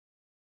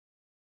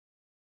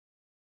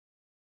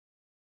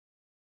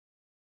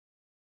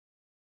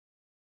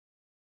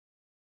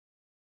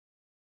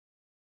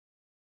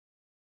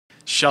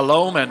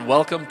Shalom and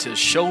welcome to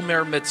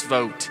Shomer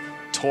Mitzvot,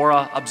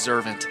 Torah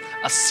Observant,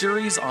 a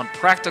series on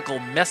practical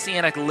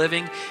Messianic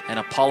living and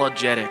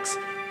apologetics.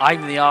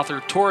 I'm the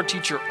author, Torah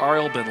Teacher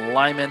Ariel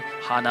ben-Lyman,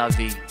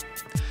 HaNaviy.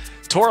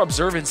 Torah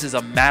observance is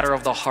a matter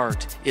of the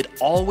heart. It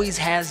always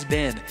has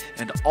been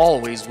and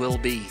always will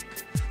be.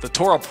 The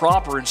Torah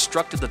proper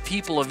instructed the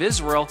people of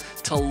Israel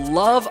to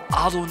love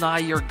Adonai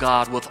your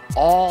God with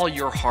all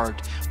your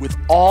heart, with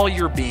all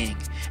your being,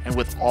 and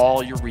with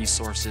all your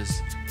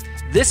resources.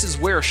 This is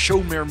where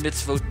Shomer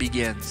Mitzvot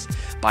begins,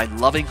 by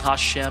loving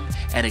Hashem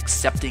and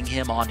accepting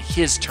Him on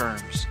His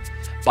terms.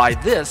 By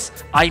this,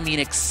 I mean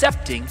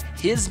accepting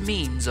His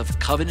means of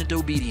covenant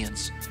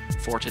obedience.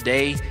 For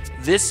today,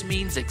 this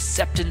means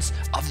acceptance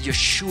of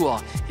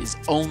Yeshua, His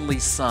only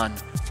Son,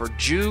 for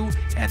Jew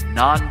and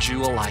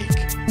non-Jew alike.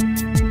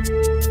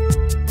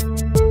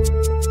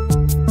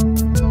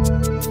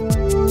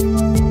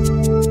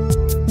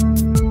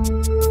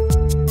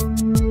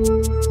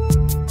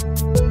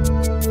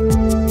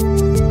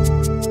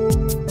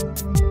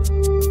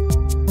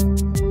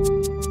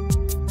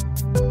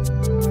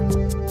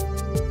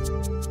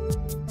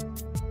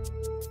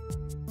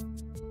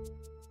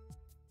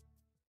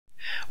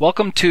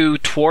 Welcome to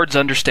Towards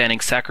Understanding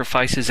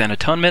Sacrifices and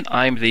Atonement.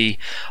 I'm the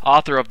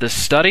author of this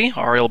study,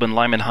 Ariel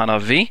ben-Lyman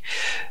HaNaviy.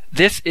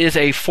 This is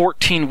a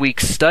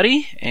 14-week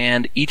study,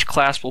 and each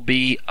class will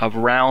be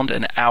around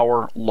an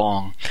hour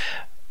long.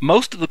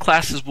 Most of the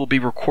classes will be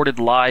recorded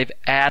live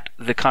at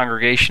the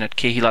congregation at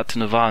Kehilat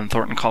Tenuvah in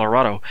Thornton,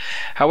 Colorado.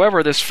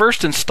 However, this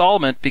first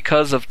installment,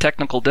 because of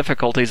technical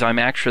difficulties, I'm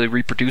actually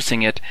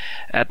reproducing it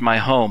at my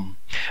home.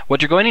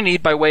 What you're going to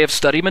need by way of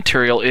study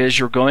material is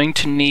you're going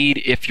to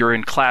need, if you're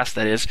in class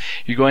that is,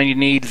 you're going to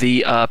need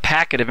the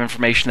packet of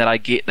information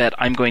that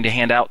I'm going to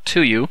hand out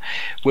to you,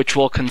 which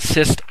will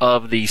consist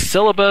of the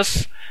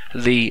syllabus,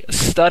 the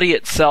study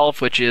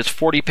itself, which is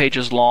 40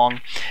 pages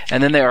long,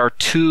 and then there are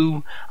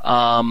two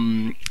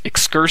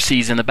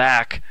excurses in the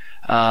back,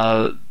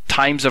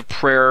 Times of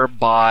Prayer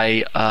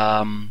by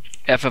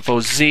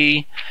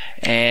FFOZ,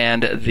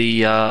 and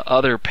the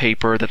other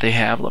paper that they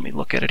have. Let me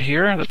look at it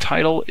here. The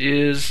title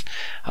is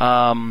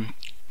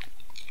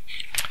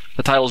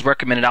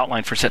Recommended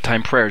Outline for Set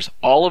Time Prayers.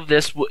 All of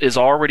this is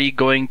already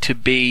going to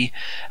be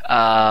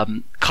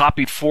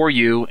copied for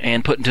you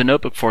and put into a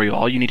notebook for you.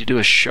 All you need to do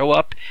is show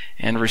up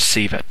and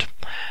receive it.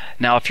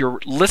 Now, if you're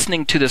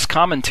listening to this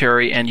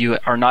commentary and you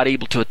are not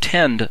able to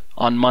attend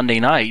on Monday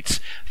nights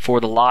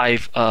for the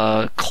live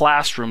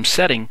classroom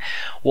setting,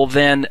 well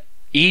then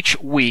each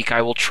week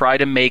I will try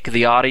to make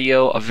the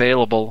audio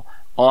available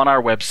on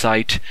our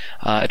website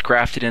at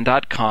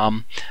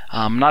graftedin.com.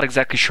 I'm not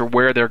exactly sure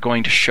where they're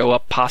going to show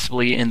up,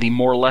 possibly in the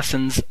More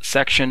Lessons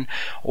section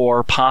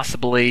or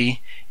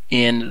possibly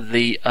in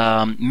the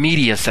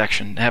media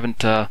section. I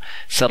haven't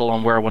settled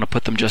on where I want to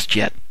put them just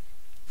yet.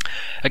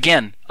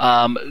 Again,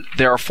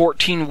 there are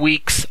 14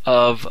 weeks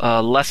of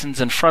lessons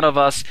in front of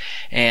us,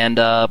 and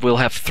we'll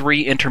have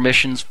 3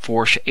 intermissions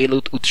for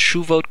She'elut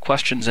Utshuvot,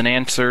 questions and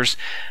answers,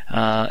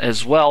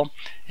 as well.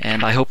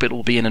 And I hope it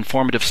will be an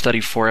informative study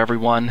for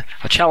everyone,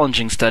 a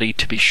challenging study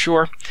to be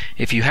sure.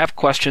 If you have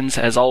questions,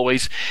 as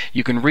always,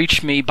 you can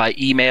reach me by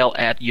email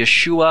at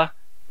Yeshua,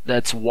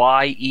 that's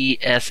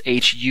YESHUA,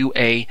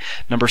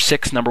 number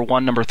 6, number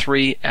 1, number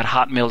 3, at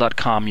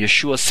hotmail.com,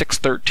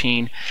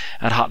 Yeshua613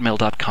 at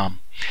hotmail.com.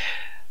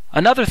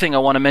 Another thing I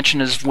want to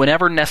mention is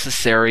whenever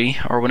necessary,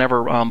 or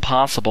whenever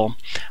possible,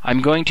 I'm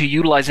going to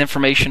utilize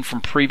information from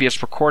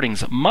previous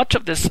recordings. Much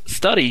of this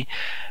study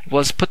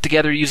was put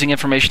together using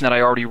information that I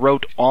already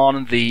wrote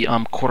on the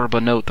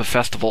Korbanot,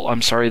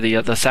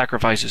 the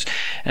sacrifices.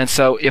 And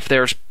so if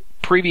there's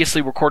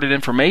previously recorded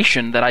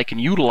information that I can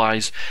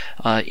utilize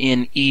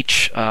in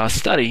each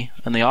study,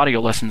 in the audio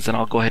lessons, then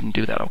I'll go ahead and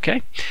do that,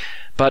 okay?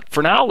 But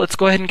for now, let's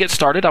go ahead and get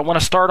started. I want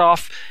to start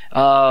off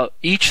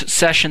each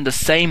session the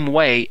same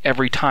way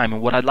every time.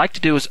 And what I'd like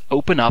to do is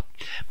open up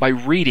by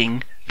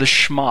reading the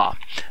Shema,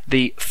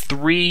 the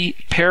 3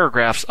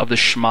 paragraphs of the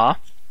Shema.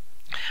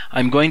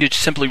 I'm going to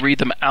simply read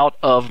them out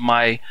of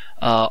my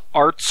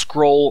Art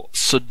Scroll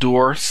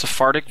Siddur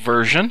Sephardic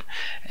version.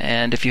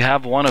 And if you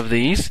have one of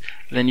these,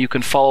 then you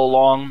can follow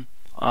along.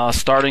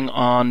 Starting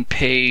on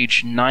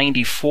page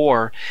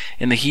 94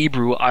 in the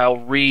Hebrew, I'll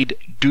read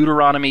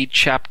Deuteronomy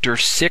chapter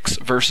 6,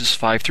 verses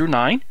 5 through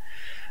 9.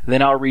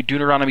 Then I'll read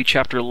Deuteronomy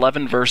chapter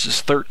 11,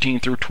 verses 13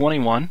 through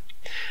 21.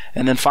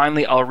 And then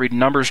finally, I'll read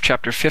Numbers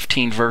chapter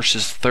 15,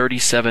 verses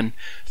 37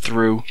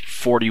 through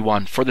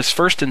 41. For this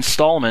first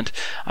installment,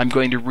 I'm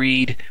going to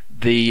read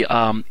the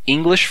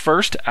English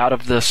first out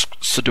of the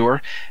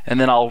Siddur,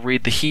 and then I'll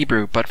read the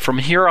Hebrew. But from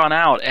here on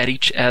out, at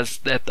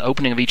the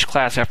opening of each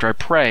class after I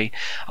pray,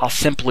 I'll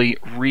simply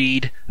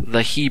read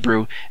the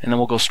Hebrew, and then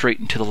we'll go straight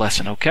into the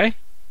lesson, okay?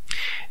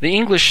 The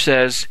English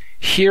says,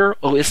 "Hear,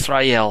 O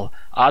Israel,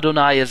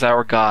 Adonai is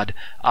our God,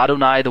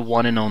 Adonai the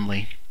one and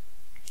only.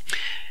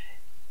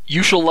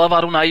 You shall love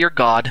Adonai your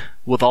God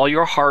with all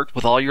your heart,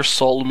 with all your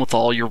soul, and with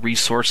all your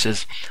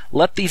resources.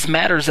 Let these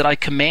matters that I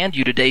command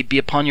you today be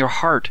upon your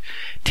heart.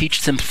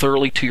 Teach them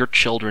thoroughly to your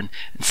children,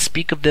 and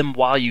speak of them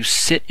while you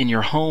sit in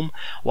your home,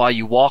 while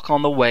you walk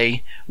on the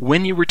way,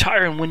 when you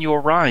retire and when you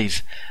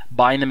arise.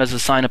 Bind them as a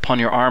sign upon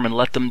your arm, and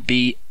let them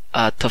be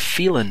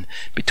tefillin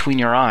between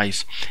your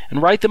eyes,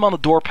 and write them on the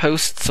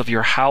doorposts of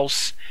your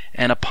house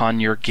and upon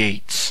your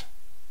gates.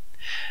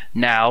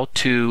 Now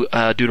to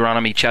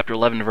Deuteronomy chapter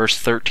 11, verse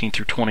 13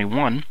 through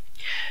 21.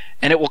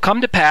 And it will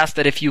come to pass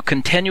that if you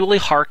continually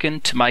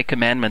hearken to my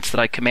commandments that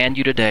I command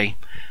you today,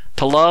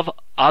 to love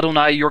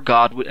Adonai your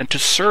God and to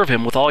serve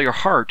him with all your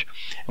heart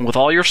and with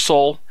all your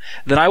soul,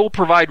 then I will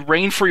provide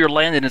rain for your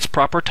land in its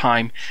proper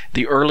time,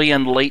 the early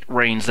and late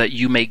rains, that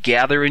you may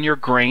gather in your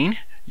grain,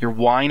 your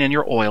wine, and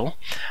your oil.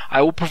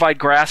 I will provide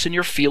grass in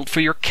your field for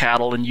your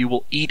cattle, and you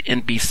will eat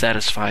and be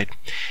satisfied.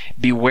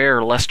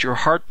 Beware lest your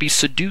heart be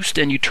seduced,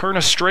 and you turn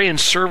astray and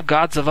serve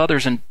gods of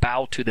others and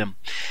bow to them.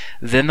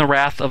 Then the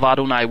wrath of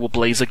Adonai will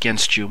blaze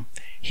against you.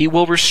 He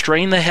will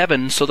restrain the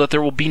heavens so that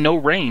there will be no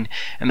rain,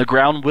 and the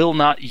ground will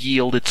not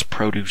yield its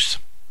produce.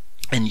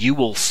 And you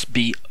will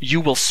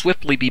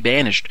swiftly be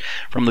banished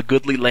from the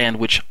goodly land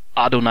which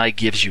Adonai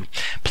gives you.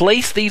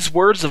 Place these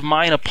words of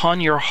mine upon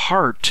your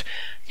heart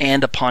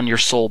and upon your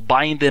soul.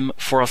 Bind them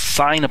for a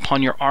sign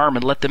upon your arm,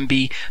 and let them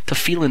be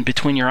tefillin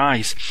between your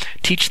eyes.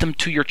 Teach them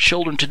to your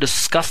children, to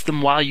discuss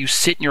them while you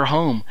sit in your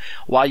home,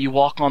 while you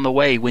walk on the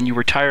way, when you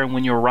retire and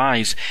when you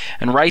arise.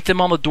 And write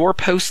them on the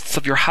doorposts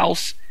of your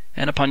house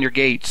and upon your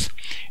gates,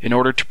 in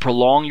order to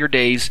prolong your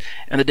days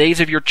and the days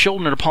of your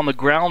children upon the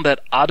ground that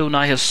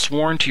Adonai has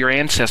sworn to your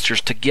ancestors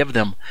to give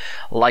them,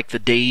 like the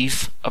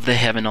days of the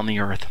heaven on the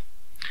earth.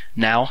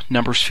 Now,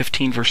 Numbers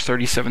 15, verse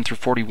 37 through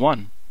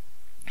 41.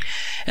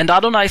 And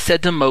Adonai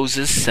said to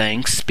Moses,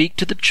 saying, Speak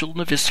to the children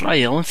of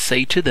Israel, and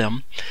say to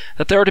them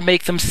that they are to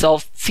make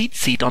themselves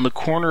tzitzit on the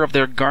corner of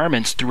their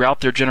garments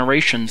throughout their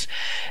generations,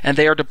 and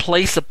they are to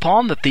place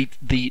upon the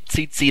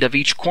tzitzit of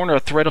each corner a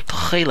thread of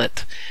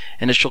techelet,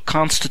 and it shall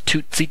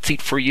constitute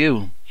tzitzit for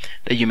you,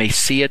 that you may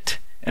see it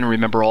and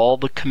remember all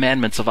the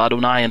commandments of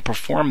Adonai and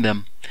perform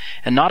them,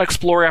 and not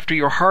explore after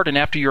your heart and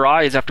after your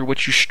eyes, after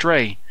which you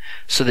stray,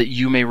 so that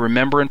you may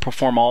remember and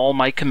perform all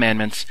my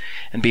commandments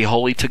and be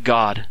holy to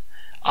God.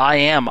 I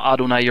am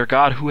Adonai your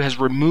God, who has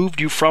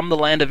removed you from the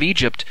land of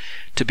Egypt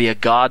to be a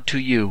God to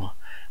you.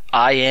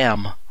 I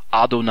am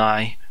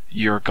Adonai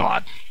your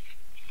God.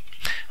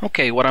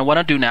 Okay, what I want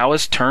to do now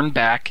is turn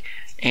back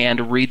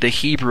and read the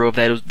Hebrew of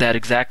that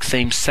exact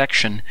same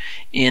section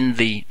in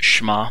the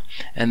Shema,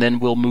 and then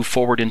we'll move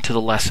forward into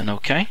the lesson,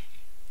 okay?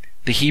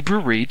 The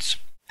Hebrew reads,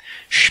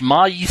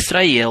 Shema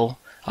Yisrael,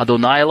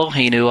 Adonai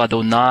Eloheinu,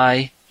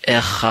 Adonai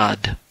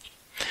Echad.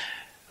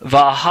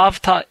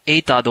 ואהבת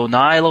את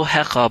אדוני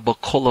אלוהיך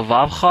בכל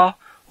לבבך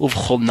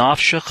ובכל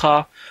נפשך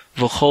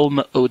ובכל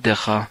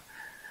מאודך.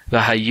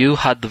 והיו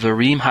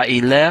הדברים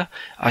האלה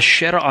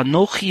אשר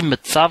אנוכי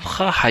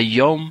מצווך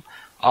היום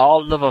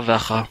על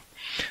לבביך.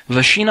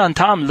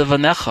 ושיננתם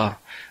לבניך,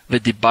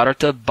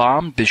 ודיברת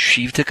בם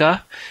בשבתך,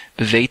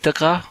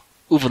 בביתך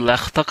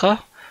ובלכתך,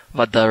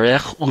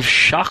 בדרך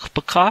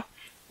ובשכבך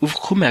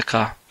ובקומך.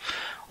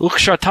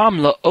 וקשרתם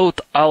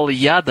לאות על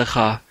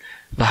ידך,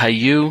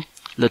 והיו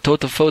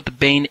לטוטפות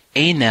בין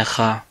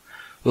עיניך,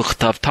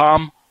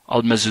 וכתבתם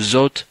על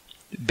מזוזות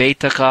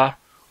ביתך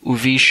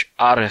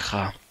ובשעריך.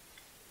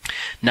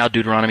 Now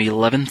Deuteronomy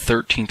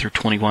 11:13 through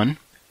 21.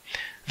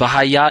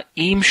 והיה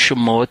אם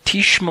שמוע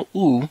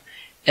תשמעו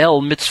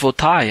אל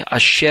מצוותי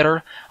אשר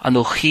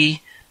אנוכי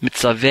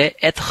מצווה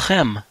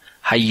אתכם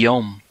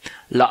היום,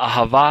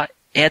 לאהבה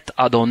את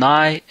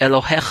אדוני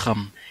אלוהיכם,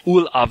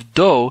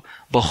 ולעבדו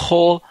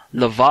בכל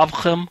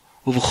לבבכם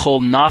ובכל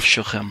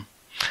נפשכם.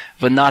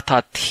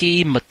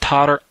 ונתתי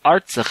מטר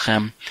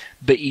ארצכם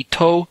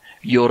בעתו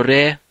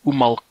יורה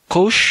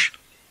ומלקוש,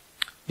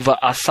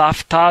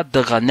 ואספת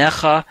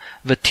דגניך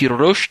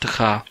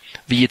ותירושתך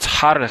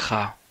ויצהרך,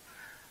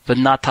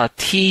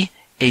 ונתתי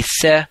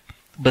עשה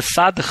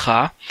בשדך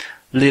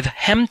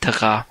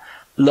לבהמתך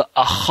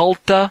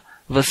לאכלת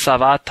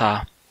ושבעת.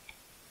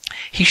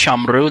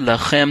 הישמרו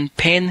לכם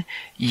פן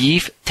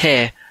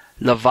יפתה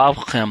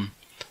לבבכם,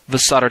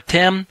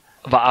 ושרתם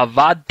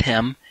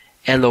ועבדתם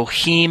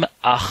אלוהים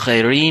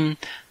אחרים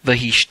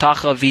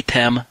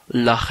והשתחוויתם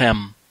לכם.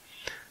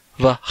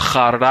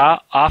 וחרה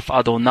אף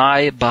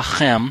אדוני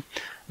בכם,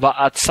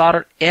 ועצר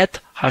את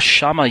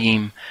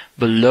השמיים,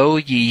 ולא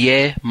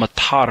יהיה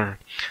מטר,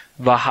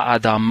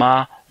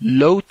 והאדמה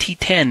לא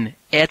תיתן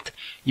את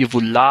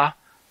יבולה,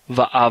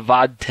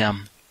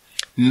 ועבדתם.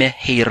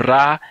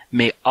 מהרה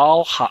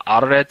מעל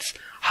הארץ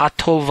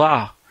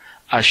הטובה,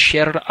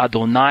 אשר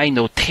אדוני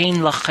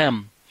נותן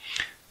לכם.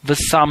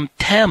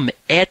 ושמתם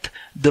את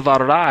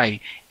דברי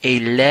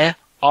אלה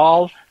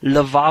על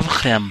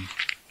לבבכם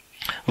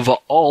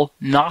ועל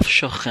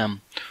נפשכם,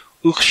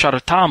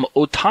 וקשרתם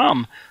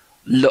אותם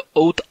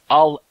לאות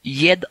על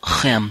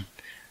ידכם,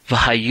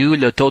 והיו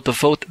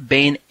לטוטפות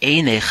בין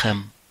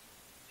עיניכם.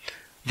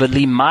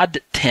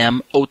 ולימדתם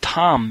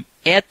אותם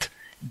את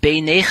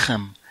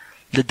ביניכם,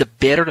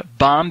 לדבר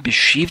בם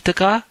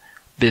בשבתך,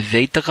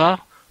 בביתך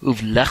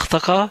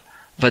ובלכתך,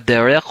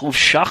 בדרך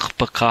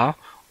ובשכבך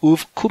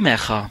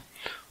ובקומך,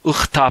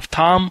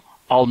 וכתבתם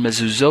על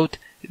מזוזות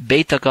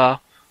ביתך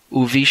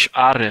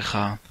ובשעריך,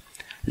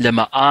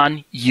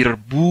 למען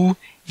ירבו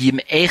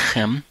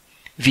ימיכם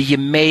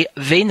וימי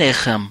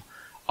בניכם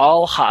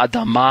על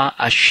האדמה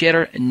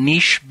אשר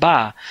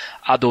נשבע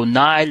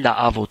אדוני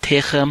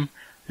לאבותיכם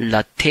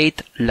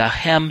לתת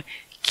להם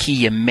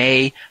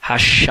כימי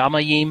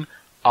השמיים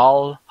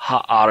על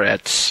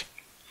הארץ.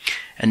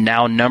 And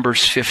now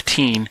Numbers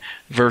 15,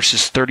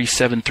 verses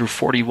 37 through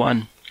 41.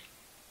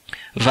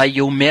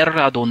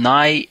 ויאמר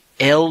אדוני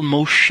אל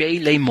משה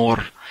לאמור,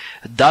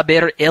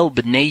 דבר אל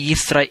בני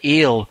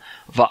ישראל,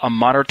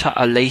 ואמרת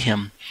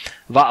עליהם,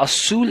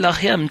 ועשו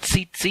להם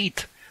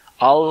ציצית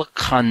על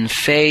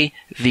כנפי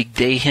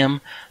בגדיהם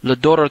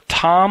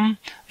לדורותם,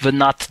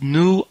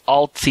 ונתנו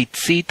על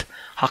ציצית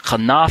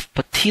הכנף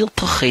פתיל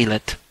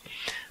תכלת.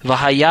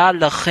 והיה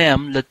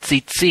לכם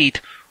לציצית,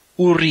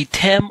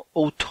 וריתם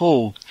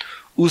אותו,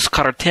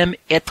 וזכרתם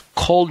את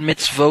כל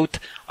מצוות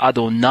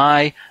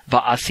אדוני,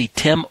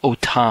 ועשיתם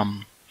אותם.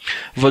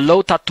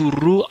 ולא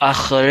תתורו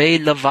אחרי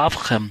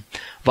לבבכם,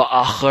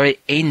 ואחרי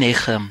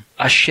עיניכם,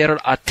 אשר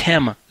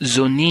אתם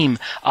זונים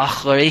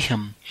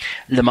אחריהם,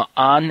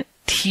 למען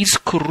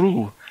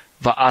תזכרו,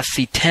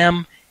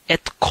 ועשיתם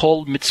את כל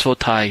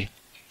מצוותי.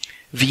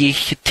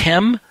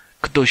 והייתם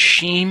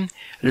קדושים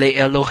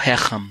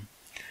לאלוהיכם.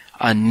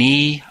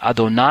 אני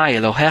אדוני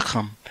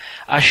אלוהיכם,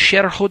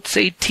 אשר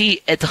הוצאתי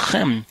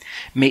אתכם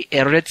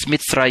מארץ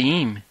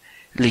מצרים,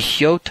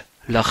 להיות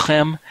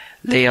לכם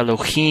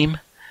לאלוהים,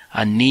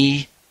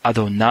 אני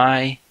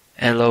אדוני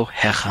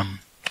אלוהיכם.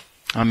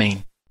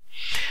 Amen.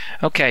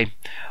 Okay,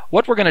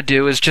 what we're going to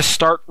do is just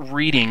start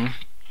reading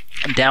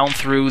down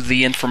through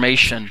the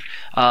information.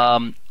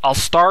 I'll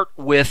start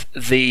with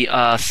the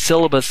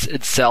syllabus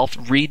itself,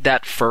 read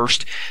that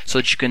first so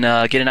that you can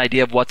get an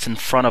idea of what's in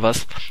front of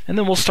us, and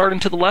then we'll start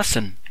into the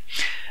lesson.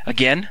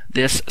 Again,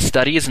 this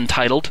study is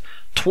entitled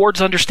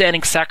Towards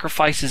Understanding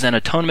Sacrifices and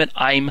Atonement.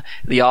 I'm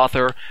the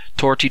author,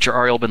 Torah Teacher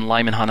Ariel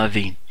ben-Lyman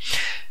HaNaviy.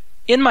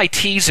 In my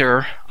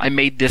teaser, I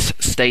made this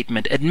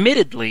statement.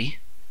 Admittedly,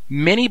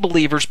 many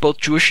believers, both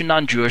Jewish and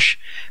non-Jewish,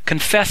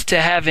 confess to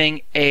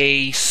having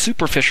a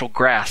superficial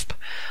grasp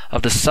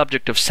of the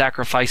subject of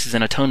sacrifices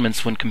and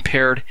atonements when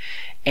compared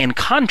and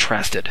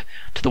contrasted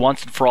to the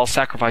once and for all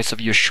sacrifice of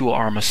Yeshua,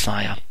 our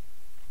Messiah.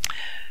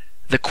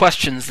 The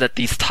questions that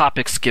these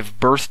topics give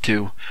birth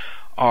to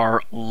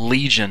are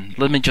legion.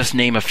 Let me just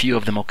name a few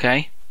of them,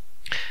 okay?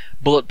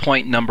 Bullet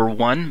point number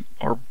 1,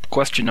 or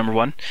question number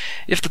 1.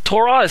 If the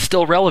Torah is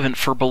still relevant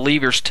for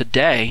believers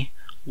today,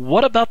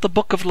 what about the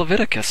book of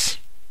Leviticus?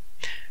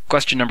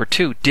 Question number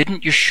 2.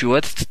 Didn't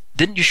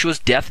Yeshua's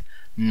death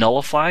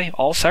nullify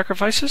all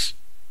sacrifices?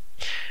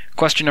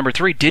 Question number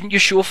 3. Didn't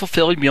Yeshua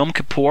fulfill Yom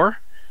Kippur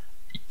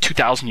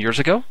 2,000 years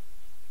ago?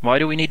 Why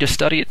do we need to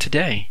study it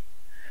today?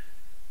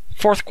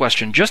 Fourth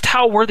question. Just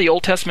how were the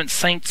Old Testament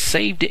saints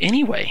saved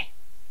anyway?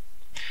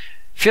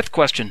 Fifth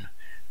question.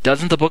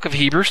 Doesn't the book of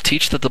Hebrews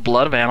teach that the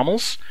blood of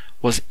animals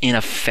was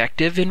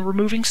ineffective in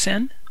removing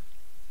sin?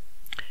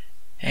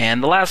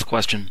 And the last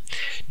question.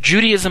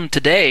 Judaism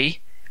today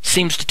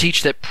seems to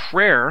teach that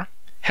prayer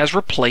has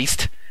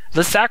replaced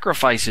the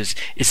sacrifices.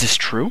 Is this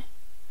true?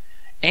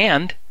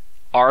 And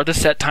are the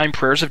set-time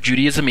prayers of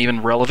Judaism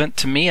even relevant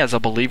to me as a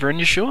believer in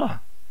Yeshua?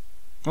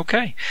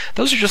 Okay,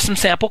 those are just some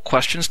sample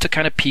questions to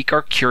kind of pique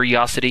our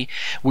curiosity.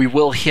 We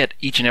will hit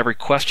each and every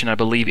question, I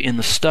believe, in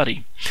the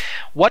study.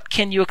 What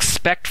can you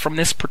expect from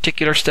this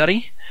particular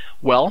study?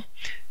 Well,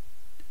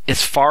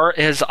 as far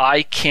as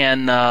I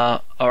can,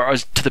 or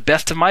as to the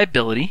best of my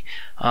ability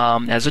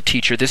as a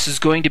teacher, this is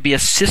going to be a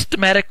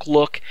systematic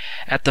look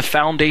at the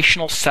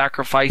foundational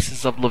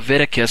sacrifices of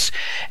Leviticus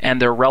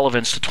and their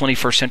relevance to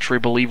 21st century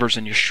believers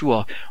in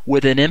Yeshua,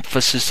 with an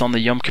emphasis on the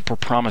Yom Kippur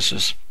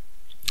promises.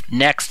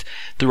 Next,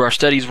 through our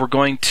studies, we're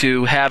going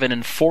to have an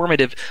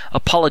informative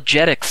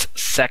apologetics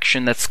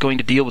section that's going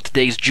to deal with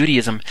today's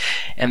Judaism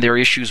and their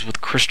issues with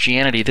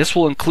Christianity. This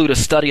will include a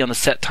study on the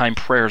set-time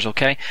prayers,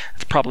 okay?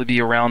 It'll probably be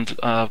around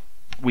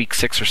week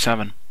 6 or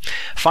 7.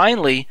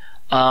 Finally,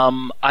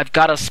 I've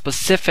got a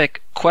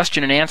specific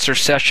question and answer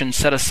session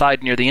set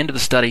aside near the end of the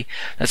study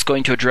that's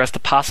going to address the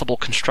possible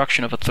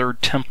construction of a third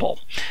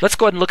temple. Let's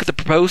go ahead and look at the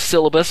proposed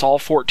syllabus, all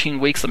 14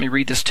 weeks. Let me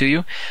read this to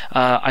you.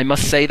 I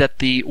must say that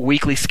the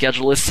weekly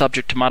schedule is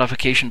subject to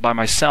modification by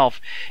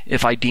myself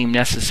if I deem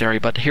necessary,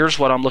 but here's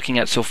what I'm looking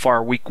at so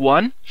far. Week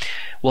 1,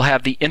 we'll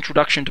have the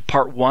introduction to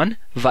part 1,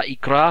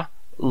 Vayikra,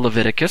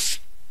 Leviticus.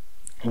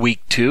 Week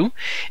 2,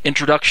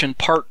 introduction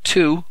part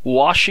 2,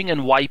 washing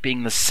and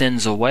wiping the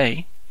sins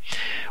away.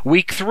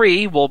 Week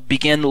 3, we'll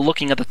begin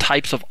looking at the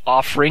types of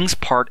offerings,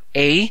 part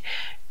A,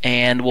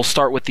 and we'll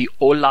start with the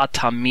Ola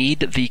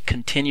Tamid, the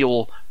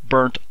continual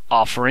burnt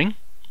offering.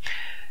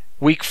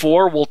 Week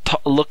 4, we'll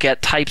look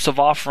at types of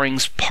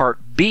offerings, part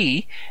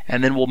B,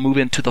 and then we'll move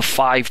into the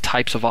 5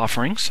 types of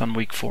offerings on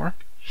week 4.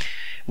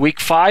 Week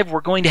 5,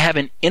 we're going to have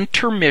an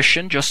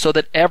intermission just so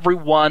that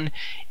everyone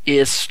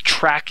is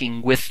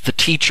tracking with the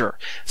teacher.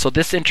 So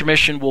this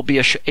intermission will be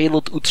a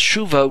sha'ul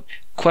utshuvot,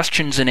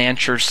 questions and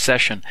answers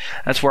session.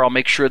 That's where I'll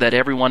make sure that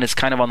everyone is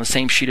kind of on the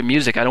same sheet of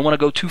music. I don't want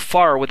to go too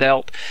far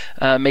without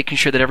making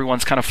sure that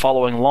everyone's kind of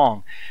following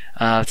along.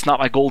 It's not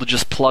my goal to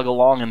just plug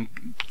along and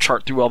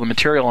chart through all the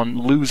material and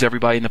lose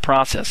everybody in the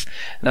process.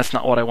 And that's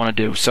not what I want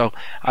to do. So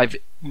I've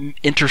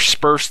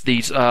interspersed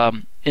these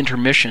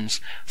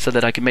intermissions so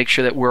that I can make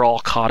sure that we're all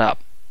caught up.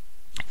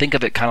 Think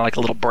of it kind of like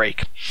a little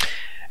break.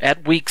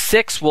 At week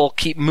 6, we'll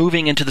keep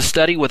moving into the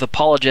study with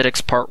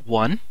Apologetics Part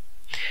 1.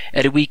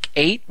 At week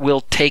 8,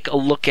 we'll take a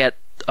look at,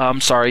 I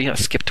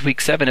skipped week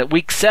 7. At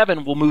week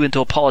 7, we'll move into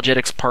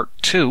Apologetics Part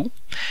 2.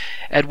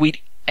 At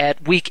week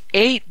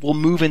 8, we'll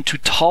move into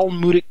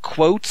Talmudic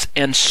quotes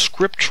and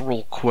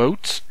scriptural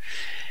quotes.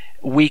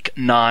 Week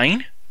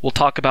 9, we'll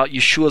talk about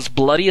Yeshua's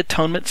bloody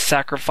atonement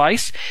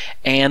sacrifice,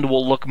 and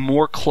we'll look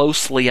more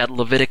closely at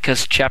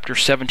Leviticus chapter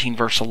 17,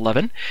 verse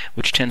 11,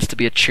 which tends to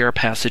be a chair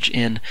passage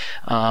in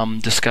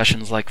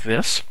discussions like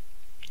this.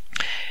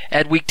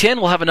 At week 10,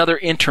 we'll have another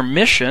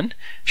intermission,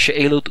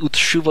 She'elot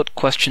Utshuvot,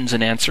 questions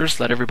and answers.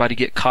 Let everybody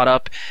get caught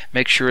up,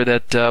 make sure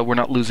that we're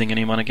not losing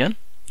anyone again.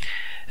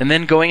 And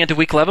then going into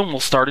week 11, we'll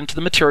start into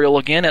the material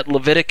again at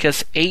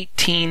Leviticus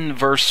 18,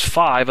 verse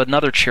 5,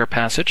 another chair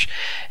passage.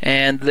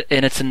 And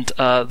it's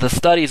the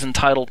study is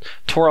entitled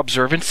Torah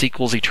Observance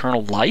equals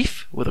eternal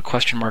life, with a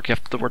question mark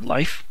after the word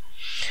life.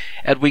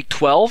 At week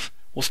 12,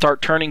 we'll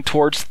start turning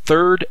towards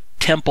third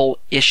temple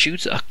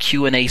issues, a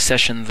Q&A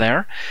session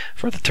there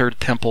for the third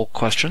temple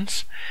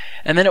questions.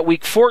 And then at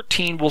week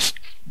 14, we'll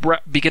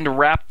begin to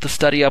wrap the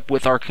study up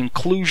with our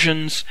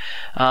conclusions.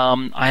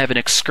 I have an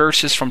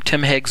excursus from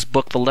Tim Hagg's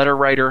book, The Letter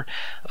Writer,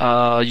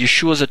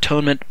 Yeshua's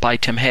Atonement by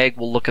Tim Hagg.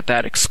 We'll look at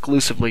that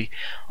exclusively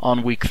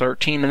on week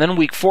 13. And then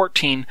week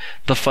 14,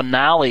 the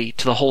finale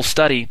to the whole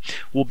study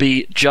will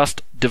be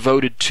just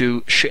devoted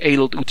to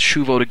She'elot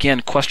Utshuvot,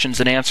 again, questions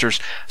and answers,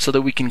 so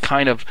that we can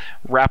kind of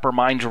wrap our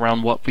minds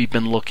around what we've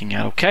been looking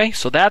at, okay?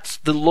 So that's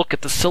the look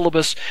at the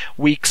syllabus,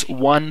 weeks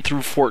 1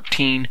 through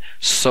 14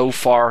 so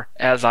far,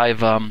 as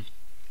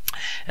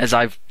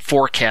I've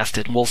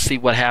forecasted. And we'll see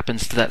what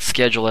happens to that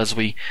schedule as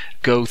we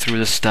go through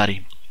the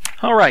study.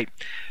 All right,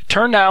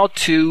 turn now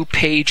to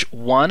page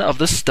 1 of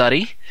the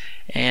study,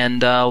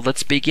 and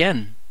let's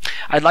begin.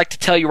 I'd like to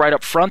tell you right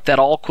up front that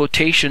all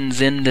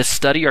quotations in this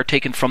study are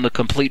taken from the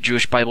Complete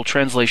Jewish Bible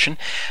Translation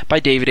by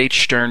David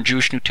H. Stern,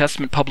 Jewish New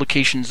Testament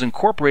Publications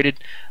Incorporated,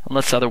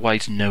 unless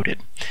otherwise noted.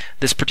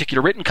 This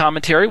particular written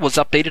commentary was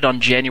updated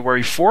on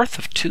January 4th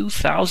of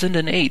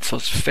 2008, so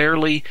it's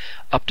fairly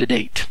up to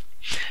date.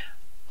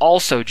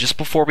 Also, just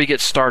before we get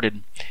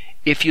started,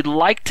 if you'd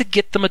like to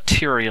get the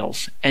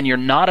materials and you're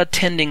not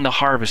attending the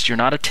harvest, you're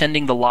not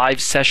attending the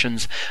live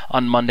sessions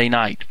on Monday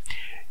night,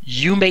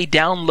 you may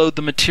download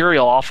the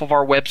material off of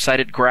our website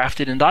at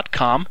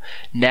graftedin.com,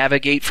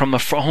 navigate from the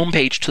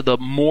homepage to the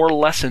More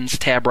Lessons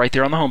tab right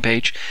there on the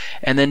homepage,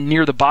 and then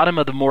near the bottom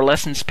of the More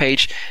Lessons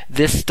page,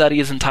 this study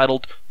is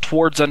entitled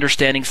Towards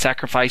Understanding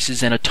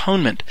Sacrifices and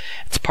Atonement.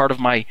 It's part of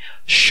my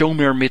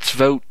Shomer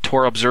Mitzvot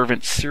Torah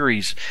Observant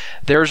series.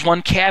 There's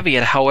one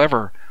caveat,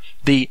 however.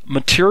 The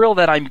material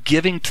that I'm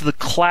giving to the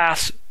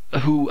class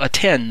who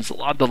attends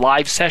the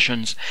live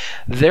sessions,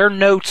 their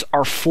notes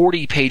are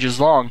 40 pages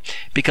long,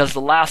 because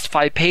the last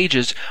 5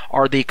 pages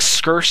are the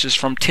excursus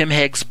from Tim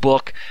Hagg's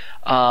book,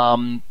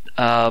 Paul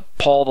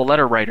the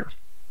Letter Writer.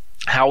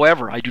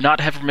 However, I do not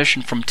have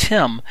permission from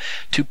Tim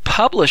to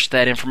publish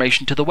that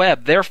information to the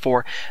web.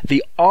 Therefore,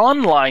 the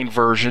online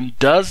version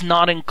does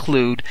not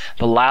include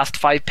the last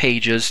 5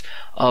 pages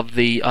of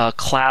the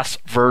class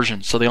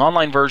version. So the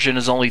online version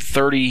is only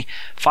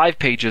 35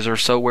 pages or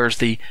so, whereas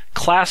the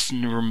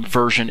classroom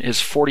version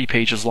is 40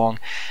 pages long.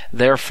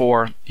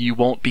 Therefore, you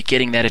won't be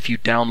getting that if you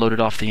download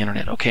it off the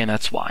internet. Okay, and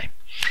that's why.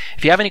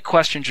 If you have any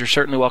questions, you're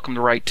certainly welcome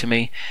to write to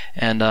me,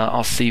 and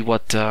I'll see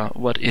what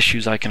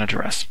issues I can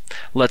address.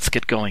 Let's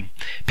get going.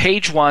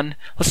 Page 1,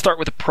 let's start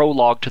with a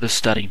prologue to the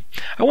study.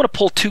 I want to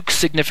pull 2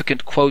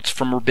 significant quotes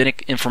from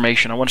rabbinic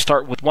information. I want to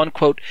start with one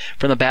quote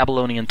from the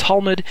Babylonian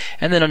Talmud,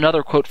 and then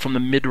another quote from the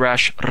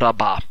Midrash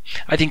Rabbah.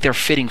 I think they're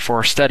fitting for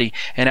our study,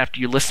 and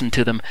after you listen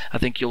to them, I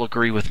think you'll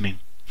agree with me.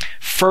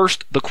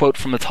 First, the quote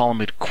from the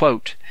Talmud,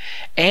 quote,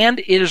 "And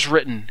it is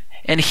written,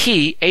 and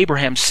he,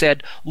 Abraham,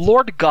 said,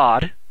 Lord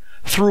God,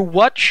 through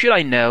what should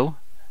I know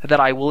that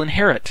I will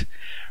inherit?"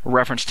 A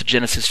reference to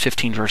Genesis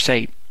 15, verse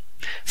 8.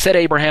 Said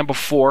Abraham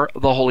before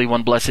the Holy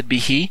One, blessed be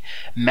he,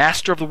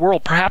 Master of the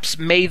world, perhaps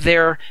may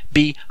there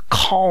be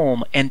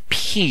calm and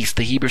peace.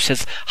 The Hebrew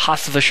says,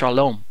 Has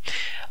v'shalom.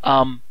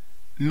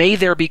 May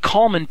there be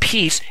calm and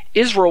peace.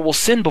 Israel will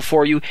sin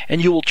before you,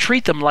 and you will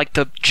treat them like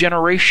the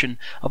generation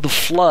of the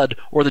flood,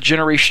 or the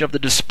generation of the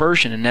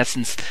dispersion, in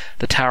essence,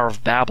 the Tower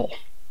of Babel.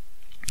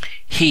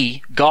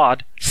 He,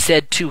 God,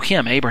 said to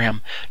him,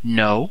 Abraham,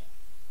 no.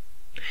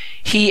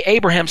 He,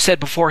 Abraham, said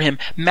before him,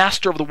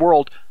 Master of the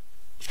world,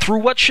 through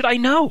what should I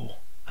know?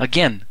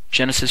 Again,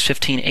 Genesis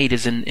 15:8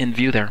 is in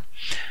view there.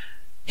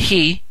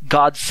 He,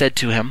 God, said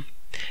to him,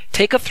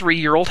 take a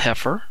 3-year-old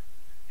heifer,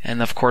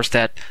 and of course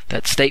that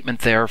statement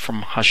there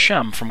from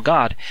Hashem, from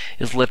God,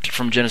 is lifted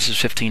from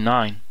Genesis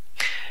 15:9.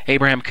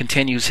 Abraham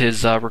continues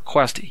his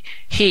request.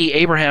 He,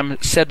 Abraham,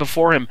 said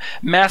before him,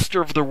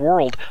 Master of the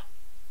world,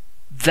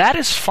 that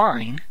is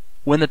fine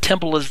when the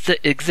temple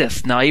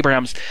exists. Now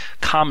Abraham's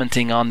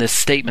commenting on this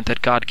statement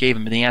that God gave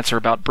him in the answer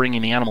about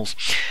bringing the animals.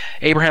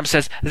 Abraham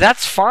says,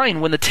 that's fine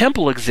when the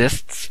temple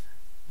exists.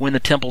 When the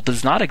temple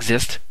does not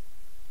exist,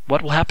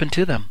 what will happen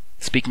to them?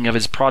 Speaking of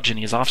his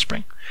progeny, his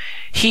offspring.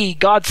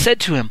 God said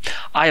to him,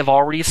 I have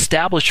already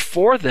established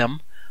for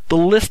them the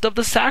list of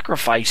the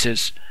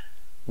sacrifices.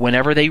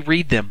 Whenever they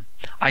read them,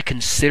 I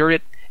consider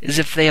it as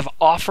if they have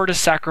offered a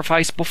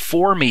sacrifice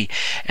before me,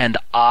 and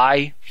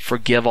I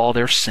forgive all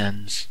their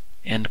sins.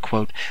 End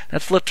quote.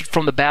 That's lifted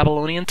from the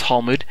Babylonian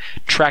Talmud,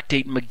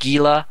 Tractate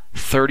Megillah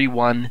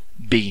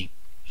 31b.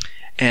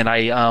 And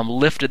I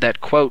lifted that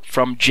quote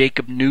from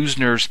Jacob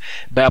Neusner's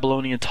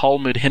Babylonian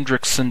Talmud,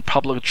 Hendrickson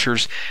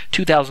Publishers,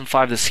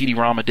 2005, the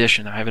CD-ROM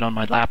edition. I have it on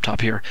my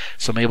laptop here,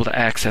 so I'm able to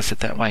access it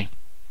that way.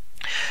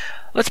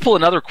 Let's pull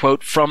another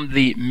quote from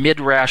the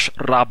Midrash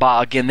Rabbah.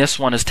 Again, this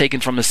one is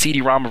taken from the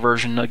CD-ROM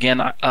version. Again,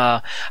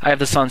 I have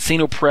this on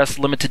Sino Press,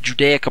 Limited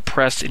Judaica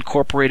Press,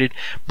 Incorporated,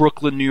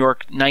 Brooklyn, New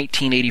York,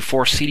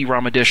 1984,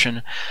 CD-ROM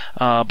edition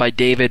by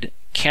David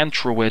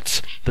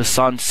Kantrowitz, the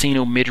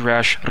Sonsino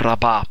Midrash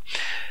Rabbah.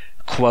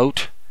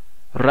 Quote,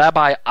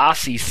 Rabbi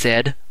Asi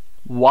said,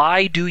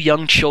 why do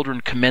young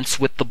children commence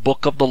with the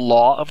book of the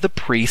law of the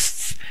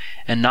priests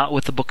and not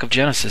with the book of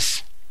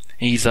Genesis?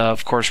 He's,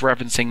 of course,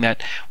 referencing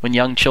that when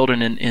young children,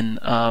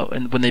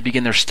 when they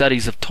begin their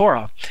studies of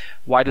Torah,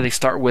 why do they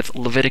start with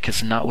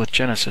Leviticus and not with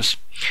Genesis?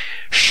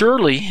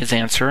 Surely, his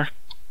answer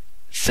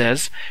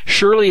says,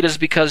 surely it is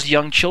because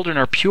young children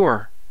are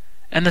pure,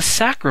 and the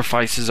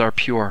sacrifices are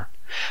pure.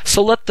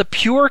 So let the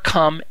pure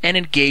come and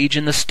engage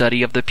in the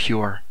study of the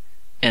pure.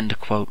 End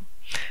quote.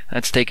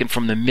 That's taken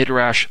from the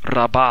Midrash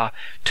Rabbah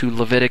to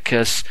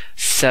Leviticus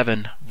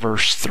 7,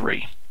 verse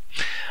 3.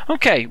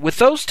 Okay, with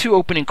those two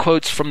opening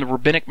quotes from the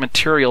rabbinic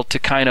material to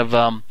kind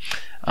of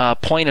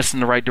point us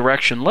in the right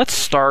direction, let's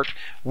start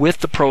with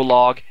the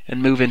prologue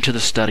and move into the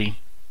study.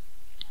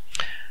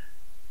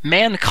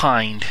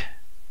 Mankind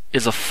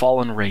is a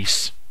fallen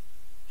race.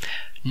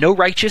 No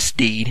righteous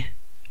deed,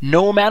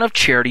 no amount of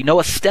charity, no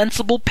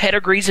ostensible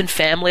pedigrees and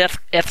family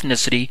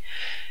ethnicity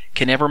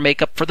can ever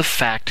make up for the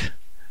fact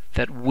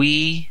that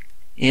we,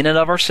 in and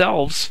of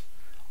ourselves,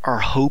 are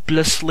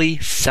hopelessly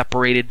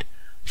separated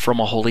from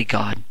a holy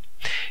God.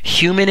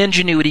 Human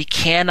ingenuity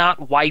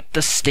cannot wipe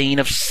the stain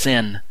of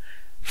sin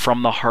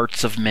from the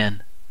hearts of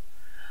men.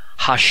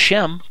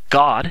 Hashem,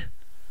 God,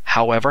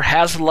 however,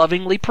 has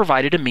lovingly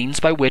provided a means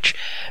by which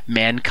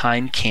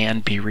mankind can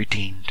be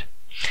redeemed.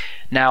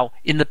 Now,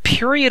 in the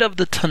period of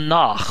the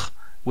Tanakh,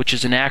 which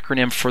is an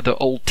acronym for the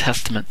Old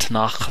Testament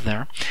Tanakh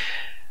there,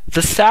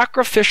 the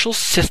sacrificial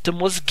system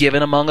was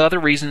given, among other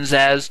reasons,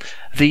 as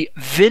the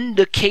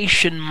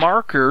vindication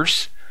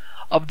markers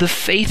of the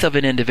faith of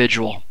an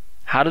individual.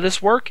 How did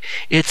this work?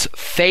 It's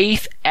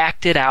faith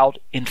acted out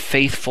in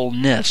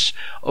faithfulness.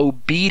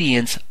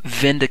 Obedience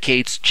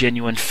vindicates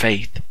genuine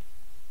faith.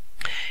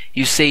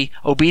 You see,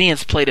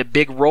 obedience played a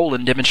big role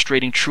in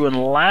demonstrating true and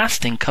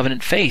lasting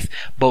covenant faith,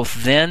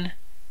 both then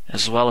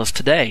as well as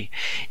today.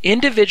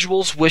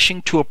 Individuals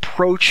wishing to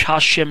approach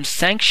Hashem's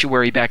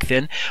sanctuary back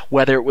then,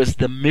 whether it was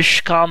the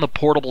Mishkan, the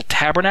portable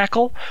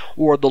tabernacle,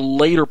 or the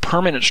later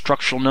permanent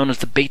structure known as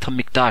the Beit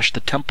HaMikdash, the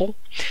temple,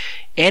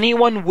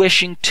 anyone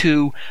wishing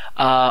to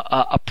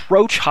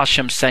approach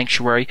Hashem's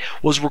sanctuary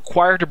was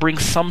required to bring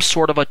some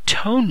sort of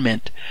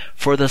atonement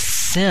for the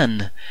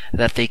sin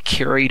that they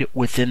carried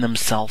within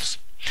themselves.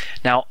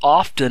 Now,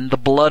 often the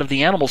blood of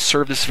the animal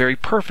served this very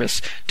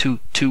purpose, to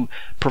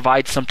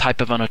provide some type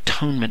of an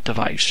atonement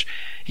device.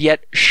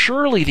 Yet,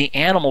 surely the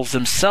animals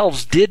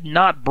themselves did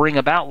not bring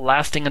about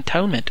lasting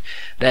atonement.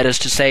 That is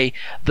to say,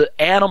 the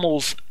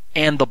animals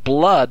and the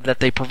blood that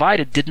they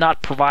provided did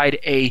not provide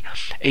a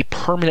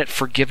permanent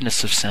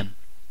forgiveness of sin.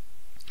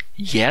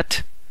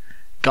 Yet,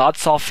 God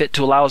saw fit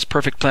to allow His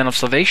perfect plan of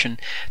salvation,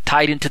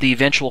 tied into the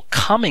eventual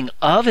coming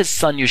of His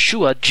Son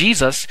Yeshua,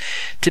 Jesus,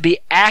 to be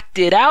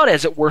acted out,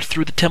 as it were,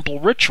 through the temple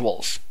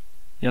rituals.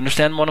 You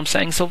understand what I'm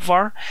saying so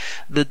far?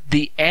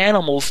 The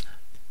animals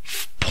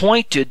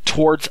pointed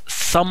towards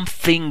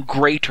something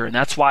greater, and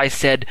that's why I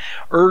said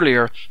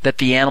earlier that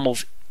the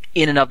animals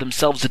in and of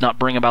themselves did not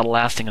bring about a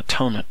lasting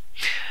atonement.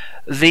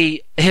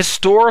 The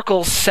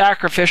historical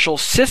sacrificial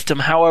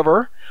system,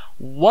 however,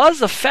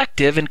 was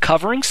effective in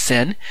covering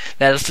sin.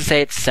 That is to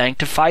say, it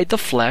sanctified the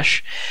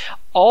flesh.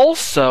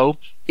 Also,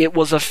 it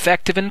was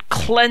effective in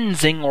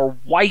cleansing or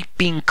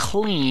wiping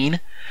clean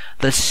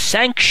the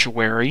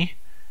sanctuary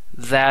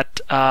that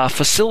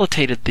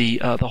facilitated the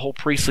whole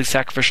priestly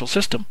sacrificial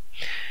system.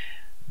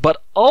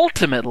 But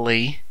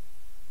ultimately,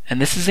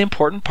 and this is the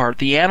important part,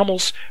 the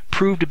animals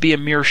proved to be a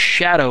mere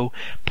shadow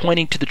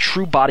pointing to the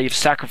true body of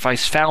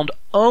sacrifice found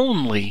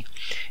only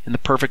in the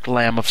perfect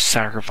lamb of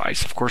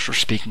sacrifice. Of course, we're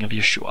speaking of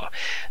Yeshua.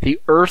 The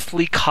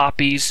earthly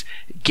copies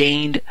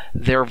gained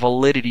their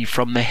validity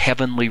from the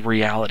heavenly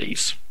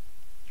realities.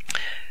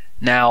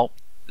 Now,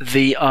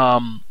 the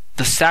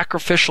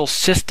sacrificial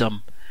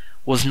system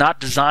was not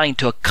designed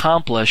to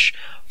accomplish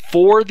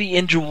for the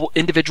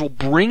individual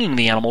bringing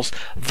the animals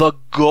the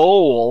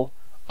goal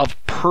of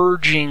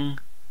purging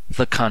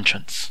the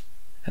conscience.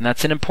 And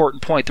that's an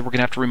important point that we're going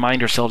to have to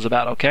remind ourselves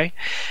about, okay?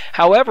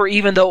 However,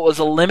 even though it was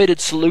a limited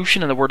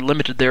solution, and the word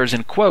limited there is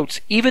in quotes,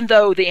 even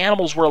though the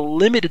animals were a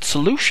limited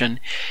solution,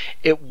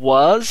 it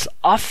was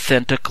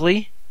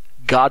authentically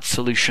God's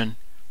solution.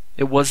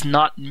 It was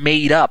not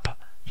made up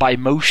by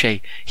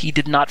Moshe. He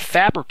did not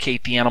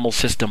fabricate the animal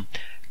system.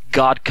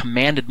 God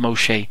commanded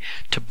Moshe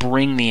to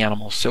bring the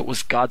animals, so it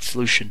was God's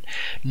solution.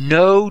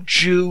 No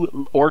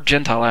Jew or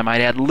Gentile, I might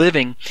add,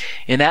 living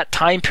in that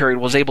time period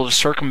was able to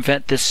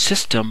circumvent this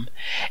system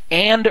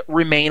and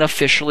remain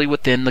officially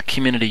within the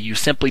community. You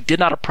simply did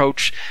not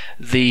approach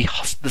the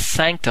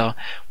sancta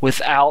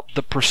without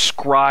the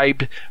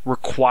prescribed,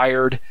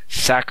 required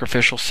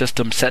sacrificial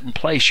system set in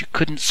place. You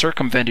couldn't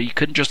circumvent it. You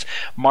couldn't just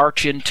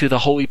march into the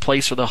holy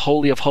place or the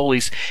Holy of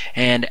Holies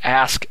and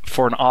ask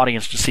for an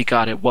audience to see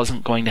God. It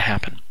wasn't going to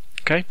happen.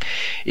 Okay?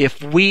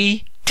 If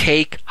we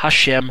take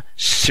Hashem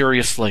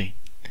seriously,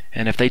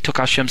 and if they took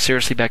Hashem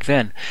seriously back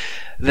then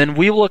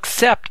we will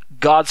accept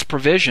God's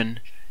provision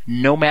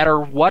no matter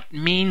what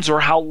means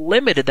or how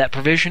limited that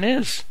provision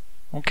is.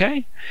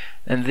 Okay?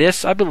 And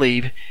this, I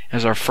believe,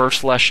 is our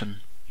first lesson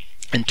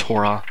in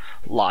Torah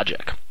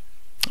logic.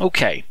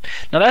 Okay,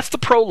 now that's the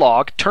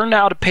prologue. Turn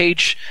now to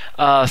page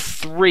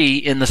 3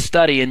 in the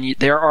study, and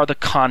there are the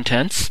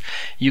contents.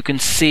 You can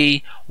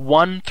see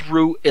 1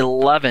 through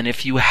 11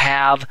 if you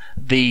have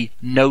the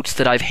notes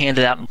that I've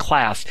handed out in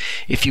class.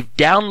 If you've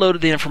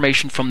downloaded the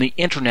information from the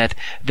internet,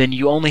 then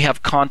you only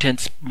have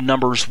contents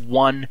numbers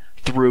 1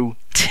 through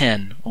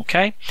 10.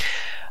 Okay?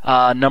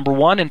 Number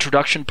 1,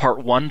 Introduction Part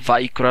 1,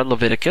 Vayikra,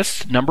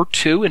 Leviticus. Number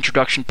 2,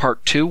 Introduction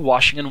Part 2,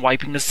 Washing and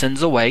Wiping the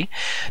Sins Away.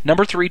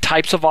 Number 3,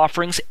 Types of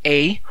Offerings.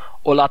 A,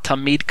 Olah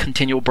Tamid,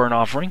 Continual Burnt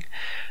Offering.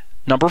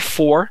 Number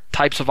 4,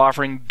 Types of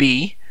Offering.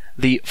 B,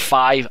 the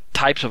 5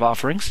 types of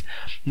offerings.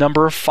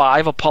 Number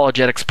 5,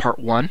 Apologetics Part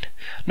 1.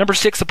 Number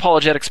 6,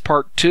 Apologetics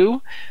Part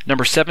 2.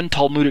 Number 7,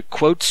 Talmudic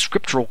quotes,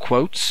 scriptural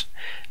quotes.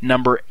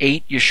 Number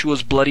 8,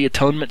 Yeshua's bloody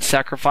atonement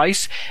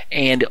sacrifice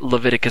and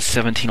Leviticus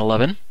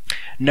 17:11.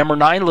 Number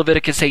 9,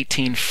 Leviticus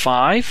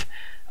 18:5.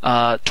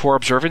 Torah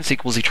observance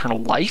equals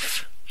eternal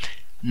life.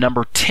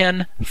 Number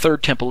 10,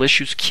 Third Temple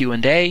issues,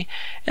 Q&A.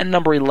 And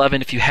number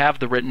 11, if you have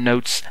the written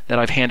notes that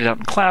I've handed out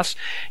in class,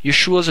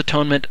 Yeshua's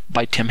Atonement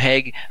by Tim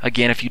Hague.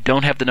 Again, if you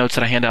don't have the notes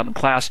that I hand out in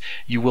class,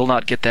 you will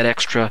not get that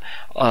extra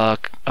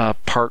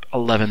part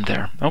 11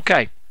 there.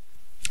 Okay.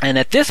 And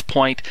at this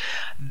point,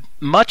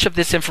 much of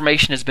this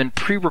information has been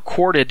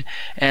pre-recorded,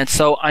 and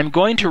so I'm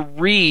going to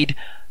read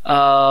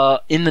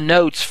in the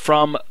notes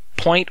from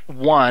point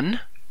 1,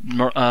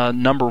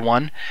 number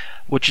 1,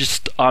 which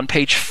is on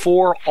page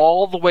 4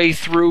 all the way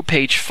through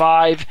page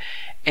 5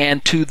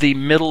 and to the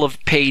middle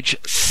of page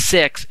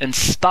 6, and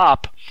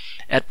stop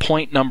at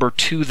point number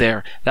 2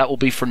 there. That will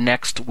be for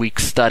next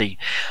week's study.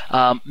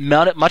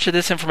 Much of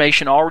this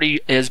information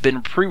already has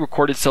been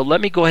pre-recorded, so let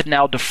me go ahead and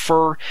now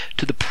defer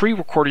to the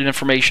pre-recorded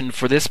information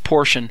for this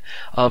portion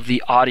of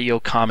the audio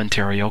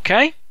commentary,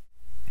 okay?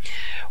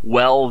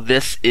 Well,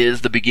 this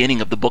is the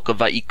beginning of the book of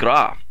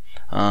Vayikra.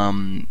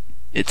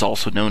 It's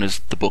also known as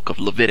the book of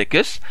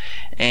Leviticus,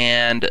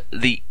 and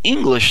the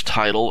English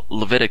title,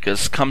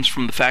 Leviticus, comes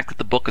from the fact that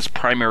the book is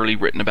primarily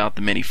written about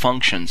the many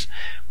functions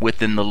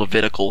within the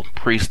Levitical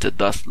priesthood.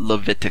 Thus,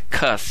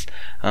 Leviticus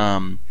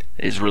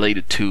is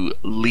related to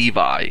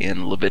Levi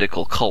in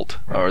Levitical cult,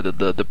 or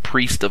the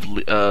priest of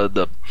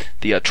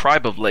the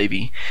tribe of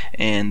Levi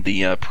and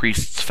the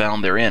priests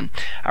found therein.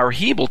 Our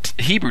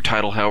Hebrew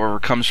title, however,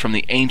 comes from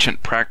the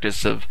ancient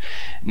practice of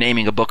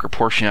naming a book or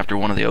portion after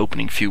one of the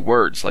opening few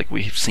words, like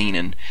we've seen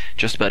in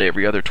just about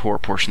every other Torah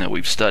portion that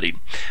we've studied.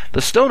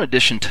 The Stone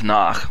Edition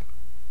Tanakh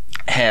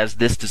has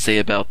this to say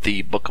about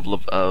the book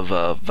of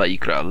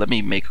Vayikra. Let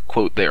me make a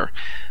quote there.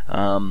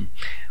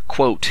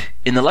 Quote,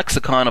 in the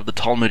lexicon of the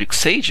Talmudic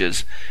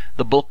sages,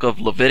 the book of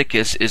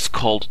Leviticus is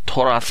called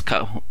Torah's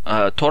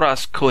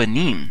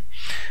Kohanim,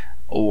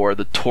 or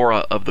the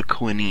Torah of the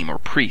Kohanim, or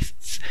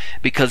priests,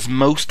 because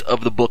most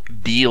of the book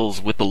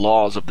deals with the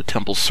laws of the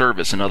temple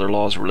service and other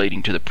laws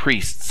relating to the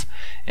priests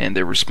and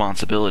their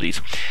responsibilities.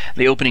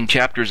 The opening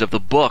chapters of the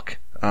book,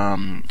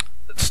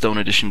 Stone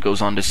Edition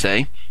goes on to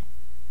say,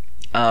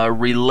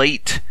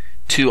 relate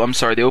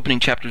the opening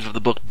chapters of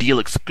the book deal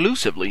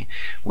exclusively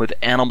with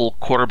animal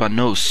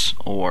korbanos,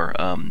 or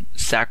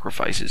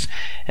sacrifices.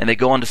 And they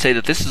go on to say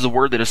that this is a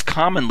word that is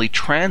commonly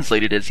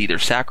translated as either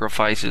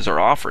sacrifices or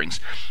offerings.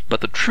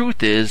 But the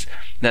truth is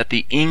that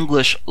the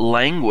English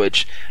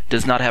language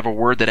does not have a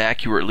word that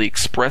accurately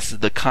expresses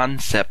the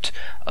concept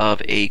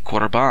of a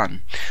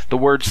korban. The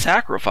word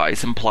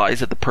sacrifice implies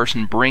that the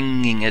person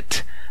bringing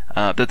it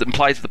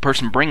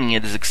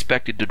is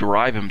expected to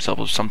derive himself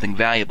of something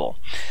valuable.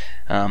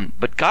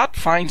 But God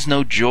finds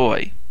no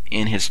joy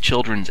in his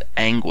children's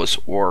anguish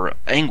or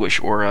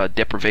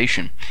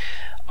deprivation.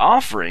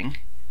 Offering,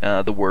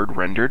 the word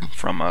rendered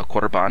from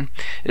korban,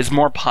 is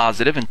more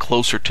positive and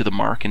closer to the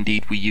mark.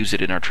 Indeed, we use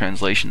it in our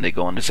translation, they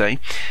go on to say.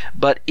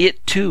 But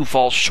it too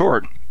falls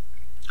short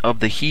of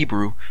the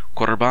Hebrew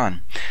korban.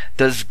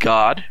 Does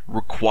God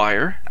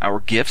require our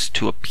gifts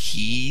to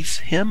appease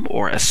him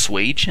or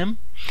assuage him?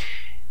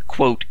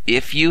 Quote,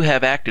 if you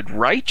have acted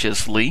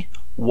righteously,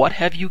 what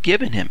have you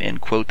given him? End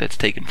quote. That's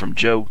taken from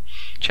Job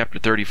chapter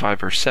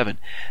 35, verse 7.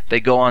 They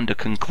go on to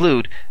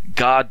conclude,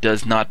 God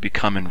does not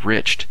become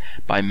enriched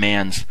by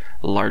man's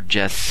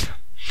largesse.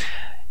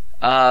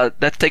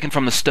 That's taken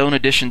from the Stone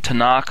Edition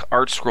Tanakh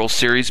Art Scroll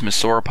Series,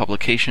 Masorah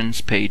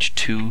Publications, page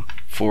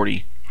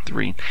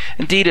 243.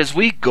 Indeed, as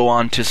we go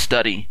on to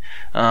study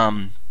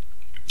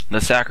the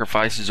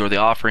sacrifices or the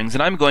offerings,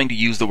 and I'm going to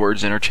use the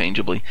words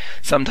interchangeably.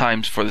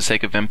 Sometimes, for the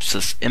sake of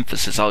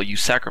emphasis, I'll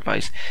use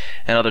sacrifice,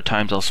 and other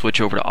times I'll switch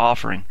over to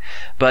offering.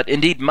 But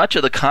indeed, much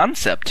of the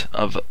concept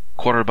of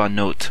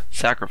korbanot,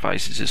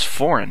 sacrifices, is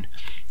foreign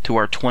to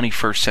our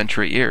 21st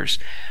century ears.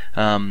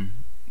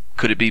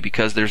 Could it be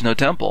because there's no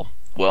temple?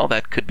 Well,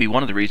 that could be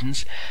one of the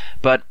reasons.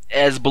 But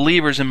as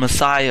believers in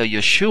Messiah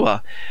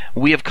Yeshua,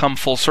 we have come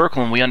full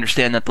circle, and we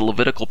understand that the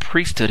Levitical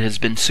priesthood has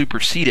been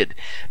superseded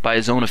by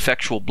his own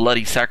effectual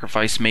bloody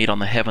sacrifice made on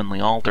the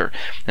heavenly altar.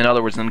 In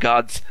other words, in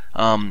God's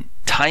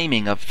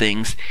timing of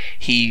things,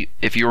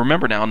 if you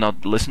remember now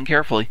listen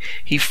carefully,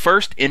 he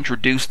first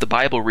introduced the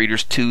Bible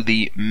readers to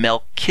the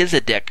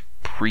Malki-Tzedek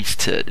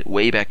priesthood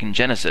way back in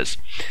Genesis,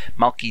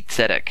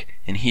 Malki-Tzedek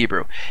in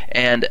Hebrew.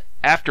 And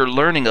after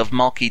learning of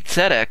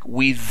Malki-Tzedek,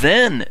 we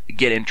then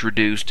get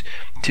introduced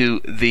to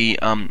the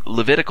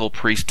Levitical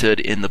priesthood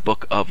in the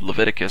book of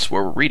Leviticus,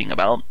 where we're reading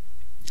about.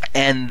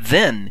 And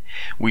then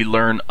we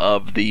learn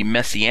of the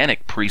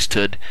Messianic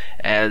priesthood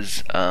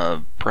as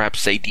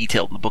perhaps say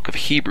detailed in the book of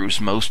Hebrews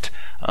most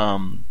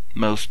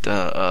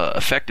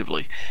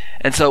effectively.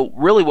 And so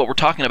really what we're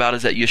talking about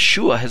is that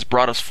Yeshua has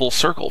brought us full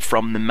circle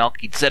from the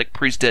Malki-Tzedek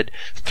priesthood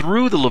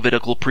through the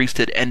Levitical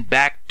priesthood and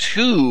back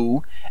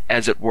to,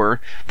 as it were,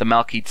 the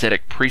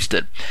Malki-Tzedek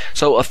priesthood.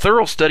 So a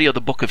thorough study of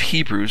the book of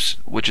Hebrews,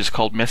 which is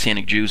called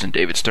Messianic Jews in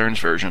David Stern's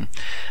version,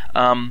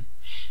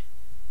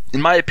 in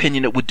my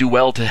opinion, it would do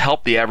well to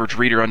help the average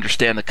reader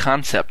understand the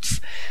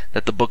concepts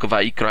that the book of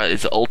Vayikra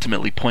is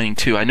ultimately pointing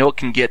to. I know it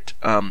can get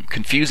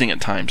confusing at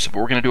times, but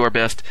we're going to do our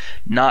best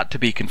not to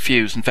be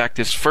confused. In fact,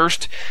 this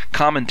first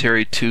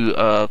commentary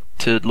to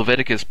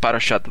Leviticus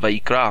Parashat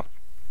Vayikra,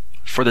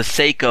 for the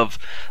sake of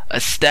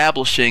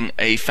establishing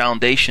a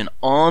foundation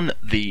on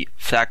the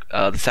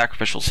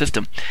sacrificial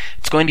system,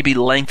 it's going to be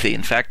lengthy.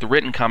 In fact, the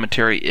written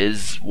commentary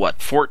is,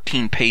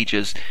 14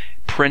 pages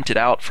printed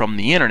out from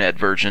the internet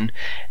version,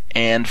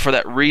 and for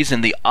that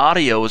reason the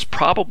audio is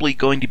probably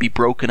going to be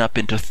broken up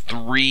into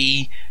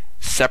 3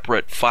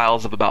 separate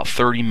files of about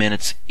 30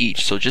 minutes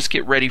each. So just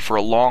get ready for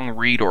a long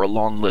read or a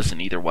long listen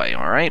either way,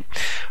 alright?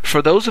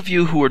 For those of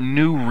you who are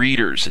new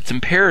readers, it's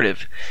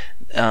imperative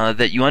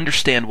that you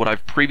understand what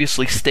I've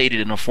previously stated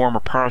in a former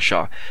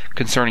parasha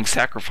concerning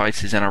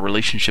sacrifices and our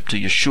relationship to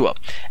Yeshua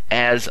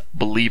as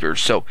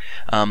believers. So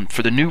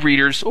for the new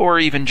readers, or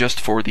even just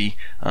for the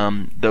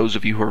those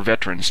of you who are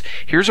veterans,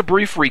 here's a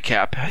brief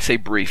recap. I say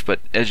brief, but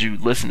as you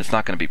listen, it's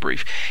not going to be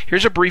brief.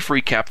 Here's a brief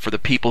recap for the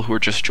people who are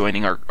just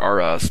joining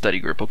our study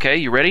group. Okay,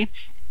 you ready?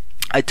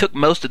 I took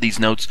most of these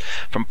notes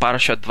from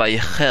Parashat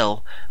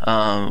Vayichel,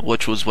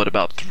 which was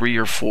about 3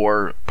 or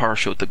 4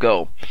 parashot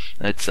ago.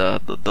 It's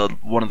the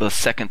one of the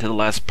second to the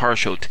last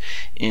parashot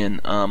in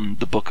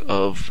the book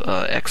of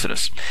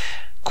Exodus.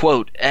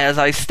 Quote, as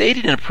I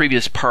stated in a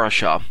previous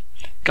parasha,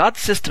 God's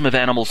system of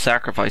animal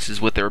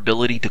sacrifices with their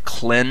ability to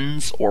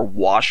cleanse or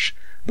wash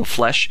the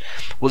flesh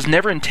was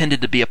never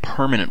intended to be a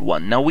permanent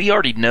one. Now we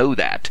already know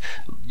that,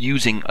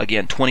 using,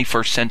 again,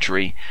 21st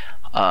century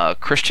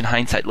Christian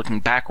hindsight,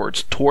 looking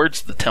backwards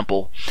towards the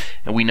temple,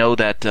 and we know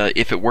that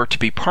if it were to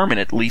be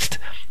permanent, at least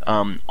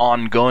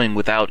ongoing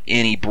without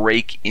any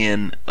break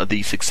in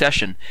the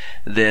succession,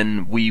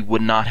 then we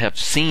would not have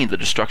seen the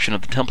destruction of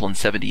the temple in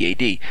 70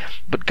 AD.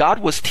 But God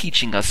was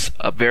teaching us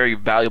a very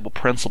valuable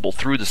principle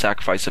through the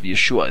sacrifice of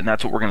Yeshua, and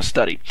that's what we're going to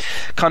study.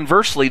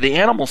 Conversely, the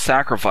animal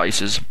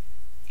sacrifices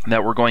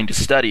that we're going to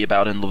study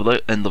about in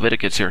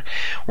Leviticus here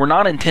were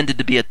not intended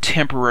to be a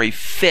temporary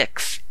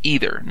fix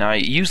either. Now I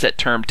use that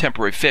term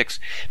temporary fix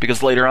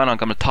because later on I'm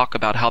going to talk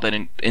about how that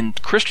in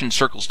Christian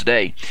circles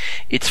today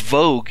it's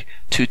vogue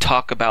to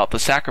talk about the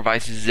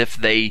sacrifices as if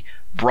they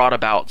brought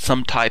about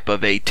some type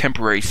of a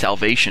temporary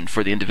salvation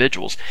for the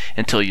individuals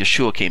until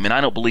Yeshua came. And I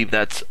don't believe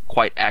that's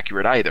quite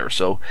accurate either,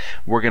 so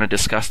we're going to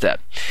discuss that.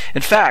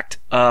 In fact,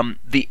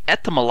 the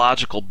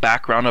etymological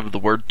background of the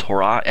word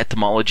Torah,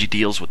 etymology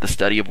deals with the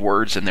study of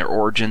words and their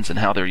origins and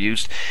how they're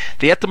used.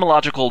 The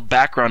etymological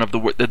background of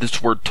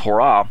this word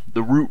Torah,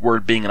 the root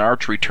word being an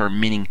archery term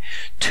meaning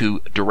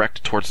to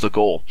direct towards the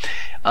goal.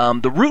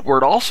 The root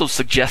word also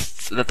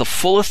suggests that the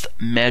fullest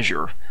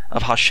measure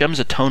of Hashem's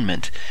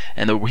atonement,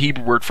 and the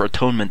Hebrew word for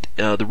atonement,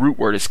 the root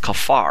word is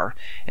kafar,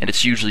 and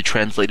it's usually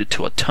translated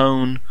to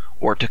atone,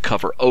 or to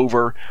cover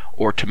over,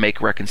 or to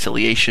make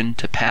reconciliation,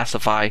 to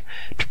pacify,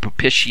 to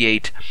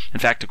propitiate. In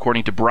fact,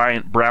 according to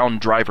Brown,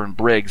 Driver, and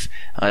Briggs,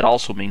 it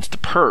also means to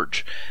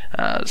purge.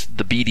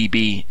 The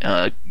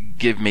BDB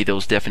give me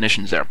those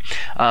definitions there.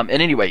 And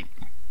anyway,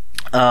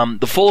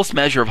 the fullest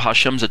measure of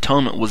Hashem's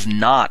atonement was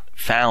not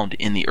found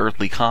in the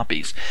earthly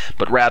copies,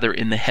 but rather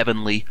in the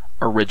heavenly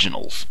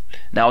originals.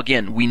 Now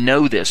again, we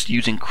know this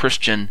using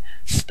Christian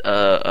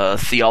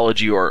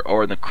theology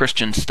or the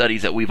Christian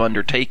studies that we've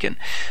undertaken,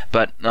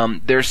 but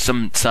there's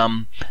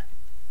some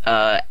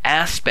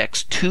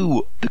aspects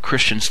to the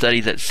Christian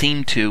studies that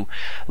seem to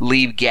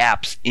leave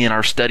gaps in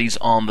our studies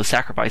on the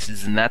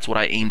sacrifices, and that's what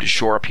I aim to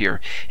shore up here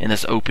in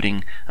this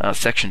opening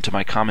section to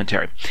my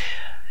commentary.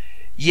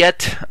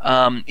 Yet,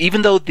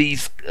 even though the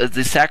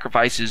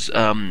sacrifices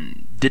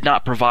did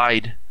not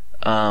provide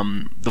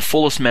the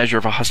fullest measure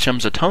of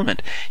Hashem's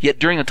atonement, yet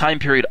during the time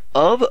period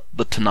of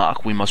the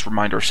Tanakh, we must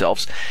remind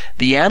ourselves,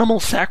 the animal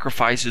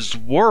sacrifices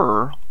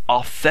were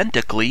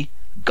authentically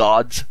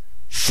God's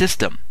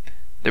system.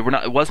 It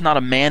was not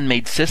a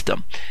man-made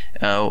system.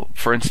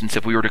 For instance,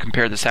 if we were to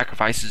compare the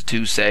sacrifices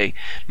to, say,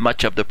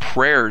 much of the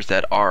prayers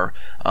that are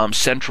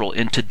central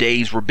in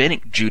today's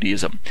rabbinic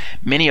Judaism,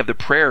 many of the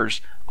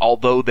prayers,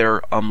 although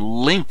they're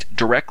linked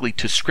directly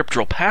to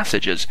scriptural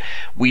passages,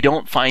 we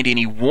don't find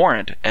any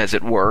warrant, as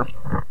it were,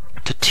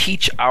 to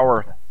teach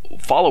our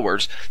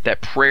followers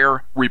that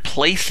prayer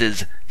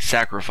replaces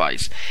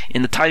sacrifice.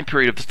 In the time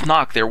period of the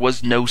Tanakh, there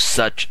was no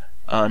such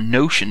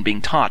notion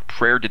being taught.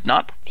 Prayer did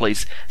not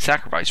replace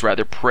sacrifice.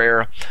 Rather,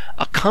 prayer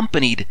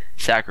accompanied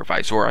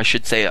sacrifice, or I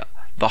should say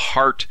the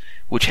heart,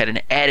 which had an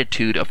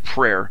attitude of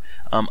prayer,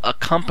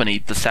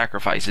 accompanied the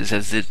sacrifices,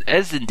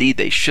 as indeed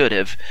they should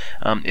have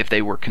if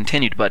they were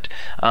continued. But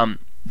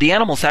the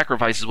animal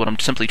sacrifices, what I'm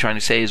simply trying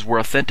to say, is were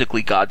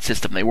authentically God's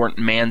system. They weren't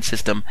man's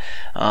system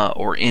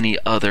or any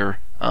other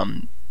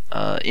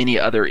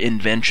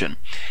invention.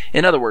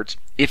 In other words,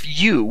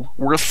 if you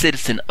were a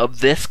citizen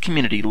of this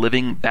community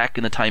living back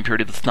in the time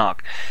period of the Tanakh,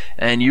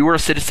 and you were a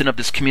citizen of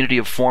this community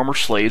of former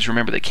slaves,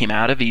 remember they came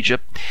out of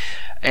Egypt,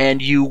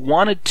 and you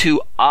wanted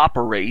to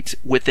operate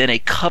within a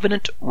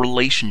covenant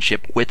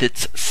relationship with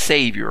its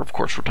Savior, of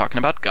course we're talking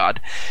about God,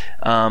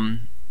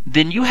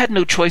 then you had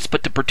no choice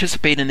but to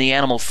participate in the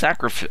animal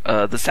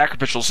the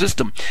sacrificial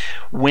system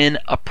when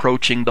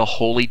approaching the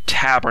Holy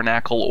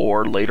Tabernacle,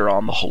 or later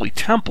on the Holy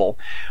Temple,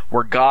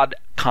 where God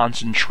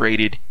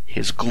concentrated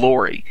His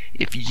glory.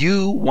 If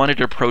you wanted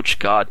to approach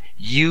God,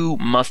 you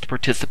must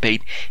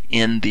participate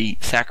in the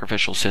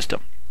sacrificial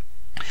system.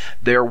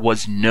 There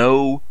was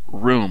no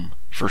room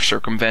for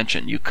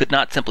circumvention. You could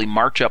not simply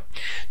march up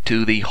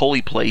to the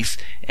holy place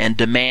and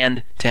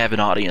demand to have an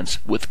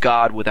audience with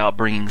God without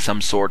bringing some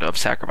sort of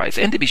sacrifice.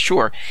 And to be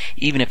sure,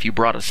 even if you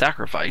brought a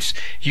sacrifice,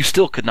 you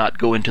still could not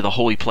go into the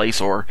holy place,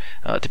 or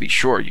to be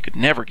sure, you could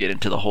never get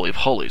into the Holy of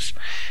Holies.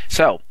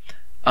 So,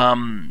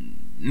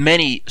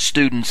 many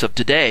students of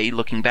today,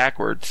 looking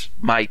backwards,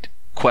 might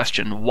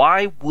question,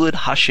 why would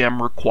Hashem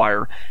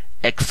require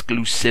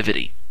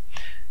exclusivity?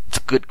 It's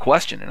a good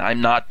question, and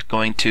I'm not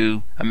going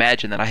to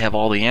imagine that I have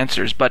all the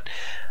answers, but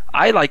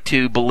I like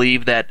to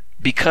believe that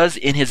because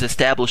in His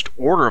established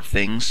order of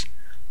things,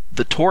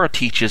 the Torah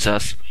teaches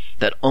us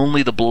that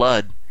only the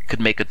blood could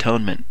make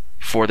atonement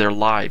for their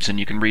lives. And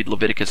you can read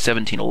Leviticus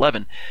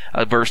 17:11,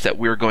 a verse that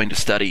we're going to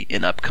study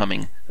in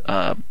upcoming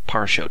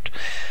parashot.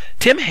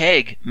 Tim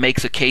Hegg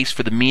makes a case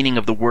for the meaning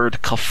of the word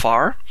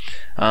kafar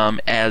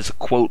as,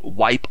 quote,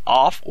 wipe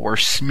off or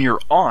smear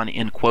on,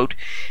 end quote,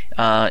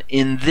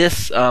 in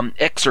this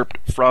excerpt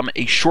from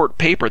a short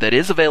paper that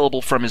is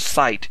available from his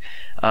site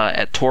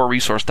at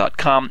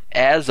TorahResource.com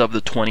as of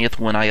the 20th,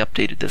 when I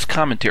updated this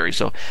commentary.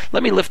 So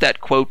let me lift that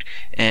quote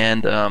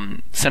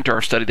and center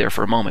our study there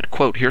for a moment.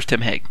 Quote, here's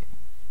Tim Hegg.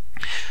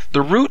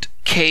 The root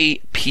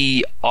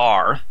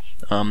KPR,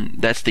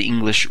 that's the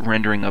English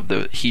rendering of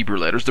the Hebrew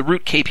letters. The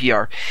root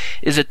KPR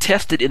is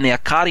attested in the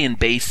Akkadian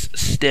base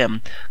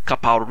stem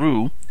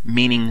kaparu,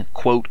 meaning,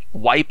 quote,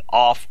 wipe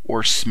off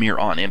or smear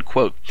on, end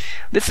quote.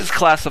 This is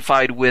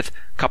classified with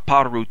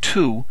kaparu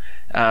 2,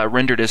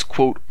 rendered as,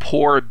 quote,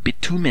 pour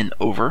bitumen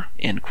over,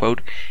 end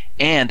quote,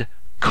 and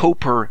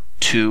koper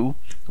 2,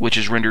 which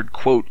is rendered,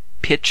 quote,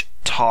 pitch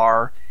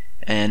tar,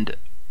 and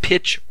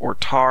pitch or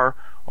tar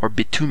or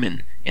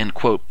bitumen, end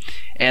quote,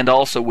 and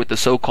also with the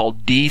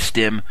so-called D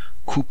stem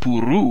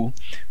kupuru,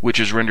 which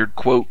is rendered,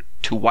 quote,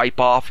 to wipe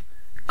off,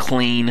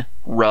 clean,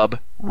 rub,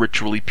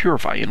 ritually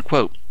purify, end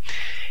quote.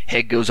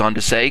 Hegg goes on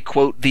to say,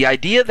 quote, the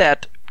idea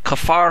that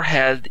kafar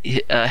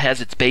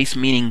has its base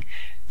meaning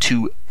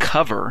to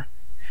cover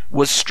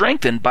was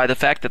strengthened by the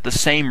fact that the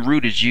same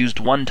root is used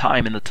one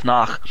time in the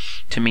Tanakh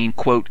to mean,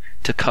 quote,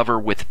 to cover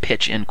with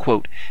pitch, end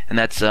quote. And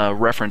that's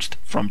referenced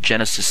from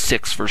Genesis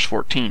 6, verse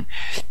 14.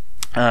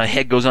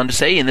 Hegg goes on to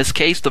say, in this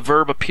case, the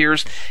verb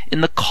appears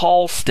in the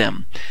call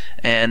stem.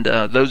 And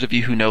those of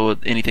you who know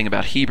anything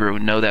about Hebrew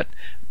know that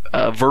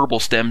verbal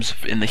stems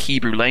in the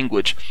Hebrew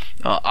language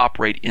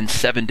operate in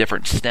 7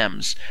 different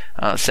stems,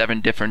 7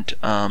 different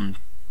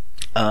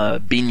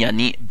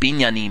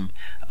binyanim,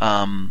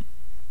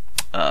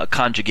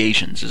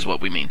 conjugations is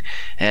what we mean.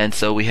 And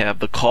so we have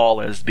the call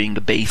as being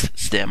the base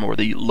stem, or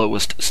the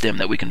lowest stem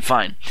that we can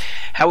find.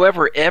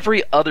 However,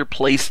 every other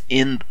place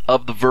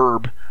of the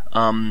verb,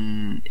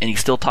 and he's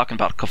still talking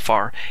about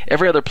kafar,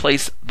 every other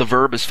place the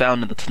verb is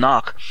found in the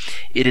Tanakh,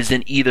 it is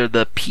in either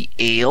the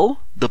pi'el,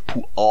 the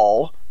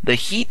pu'al, the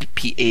heat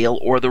pi'el,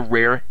 or the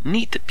rare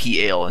neat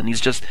pi'el. And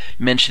he's just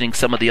mentioning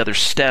some of the other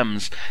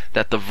stems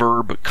that the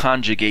verb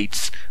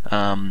conjugates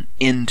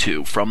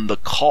into, from the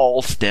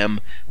call stem,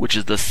 which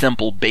is the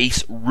simple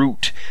base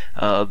root.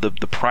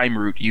 The prime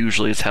root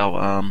usually is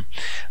how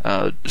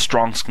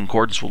Strong's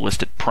Concordance will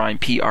list it, prime,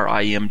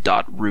 P-R-I-M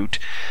dot root,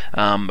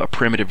 a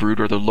primitive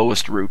root, or the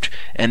lowest root.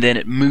 And then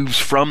it moves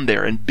from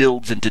there and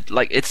builds into,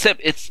 like, it's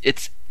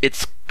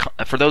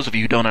for those of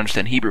you who don't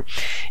understand Hebrew,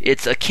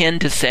 it's akin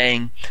to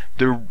saying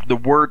the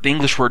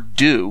English word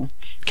do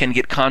can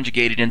get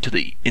conjugated into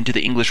the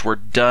English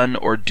word done,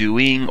 or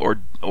doing,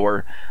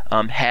 or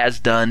has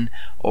done,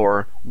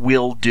 or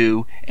will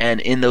do. And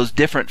in those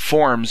different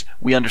forms,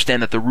 we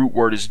understand that the root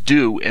word is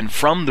do, and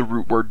from the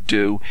root word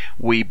do,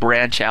 we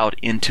branch out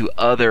into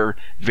other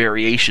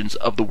variations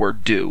of the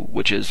word do,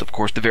 which is, of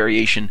course, the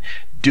variation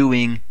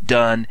doing,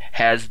 done,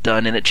 has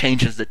done, and it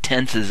changes the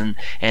tenses and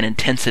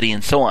intensity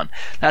and so on.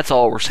 That's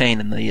all we're saying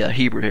in the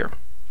Hebrew here.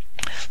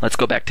 Let's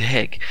go back to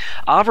Hegg.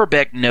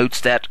 Averbeck notes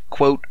that,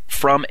 quote,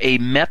 from a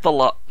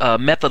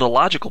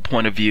methodological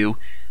point of view,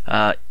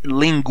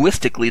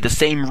 linguistically, the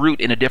same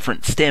root in a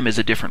different stem is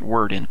a different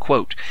word, end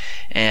quote.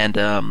 And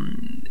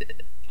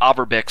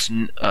Averbeck's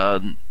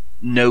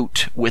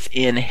note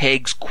within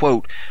Hegg's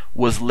quote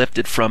was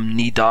lifted from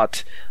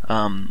Nidot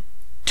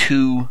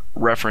 2,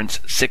 reference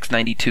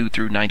 692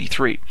 through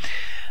 93.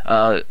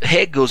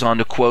 Hegg goes on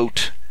to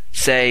quote,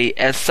 say,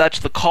 as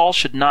such, the call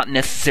should not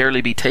necessarily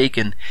be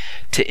taken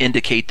to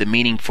indicate the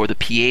meaning for the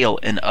piel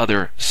and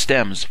other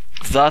stems.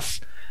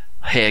 Thus,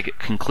 Hegg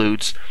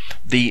concludes,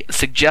 the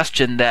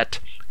suggestion that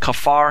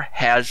kafar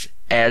has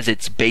as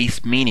its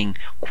base meaning,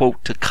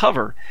 quote, to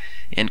cover,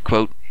 end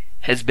quote,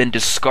 has been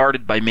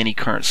discarded by many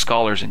current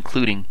scholars,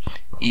 including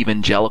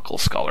evangelical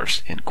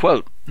scholars, end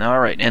quote. All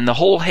right, and the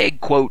whole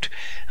Hegg quote,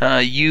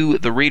 you,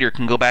 the reader,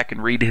 can go back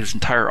and read his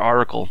entire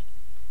article,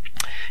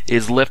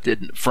 is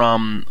lifted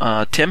from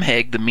Tim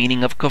Hegg, The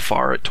Meaning of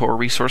Kafar, at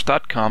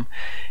TorahResource.com,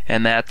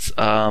 and that's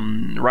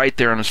right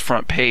there on his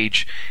front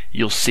page.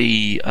 You'll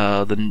see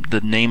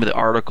the name of the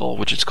article,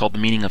 which is called The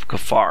Meaning of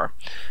Kafar.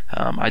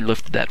 I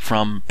lifted that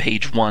from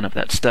page 1 of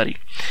that study.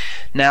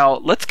 Now,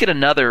 let's get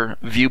another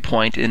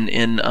viewpoint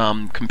in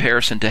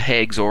comparison to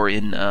Hegg's, or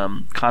in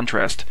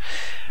contrast,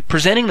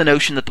 presenting the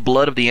notion that the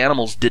blood of the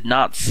animals did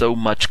not so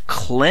much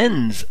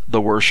cleanse the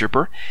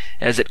worshipper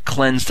as it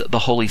cleansed the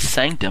holy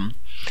sanctum.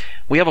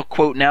 We have a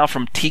quote now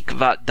from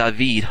Tikvat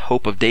David,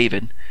 Hope of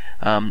David,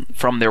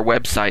 from their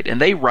website, and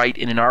they write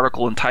in an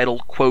article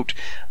entitled, quote,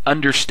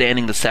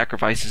 Understanding the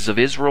Sacrifices of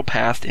Israel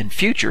Past and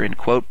Future, end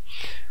quote.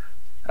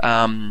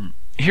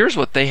 Here's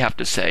what they have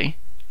to say.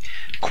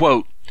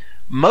 Quote,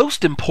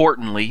 most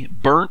importantly,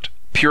 burnt,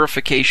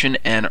 purification,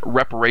 and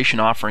reparation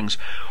offerings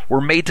were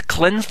made to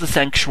cleanse the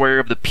sanctuary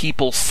of the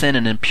people's sin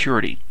and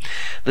impurity.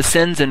 The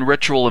sins and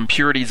ritual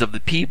impurities of the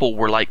people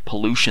were like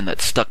pollution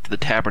that stuck to the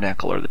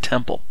tabernacle or the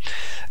temple.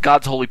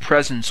 God's holy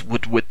presence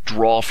would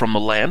withdraw from the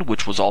land,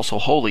 which was also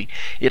holy,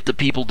 if the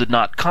people did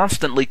not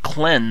constantly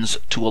cleanse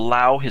to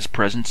allow his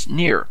presence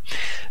near.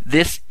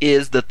 This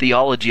is the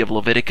theology of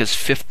Leviticus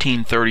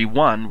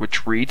 15:31,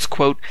 which reads,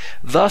 quote,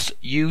 Thus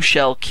you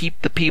shall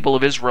keep the people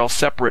of Israel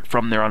separate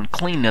from their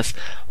uncleanness,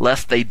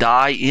 lest they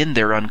die in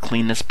their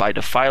uncleanness by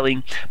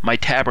defiling my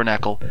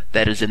tabernacle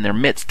that is in their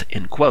midst,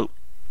 end quote.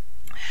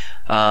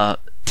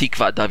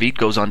 Tikvat David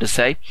goes on to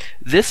say,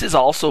 this is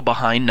also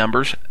behind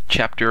Numbers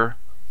chapter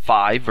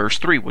 5, verse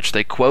 3, which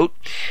they quote,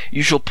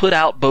 You shall put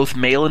out both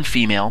male and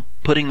female,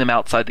 putting them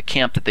outside the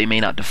camp, that they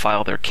may not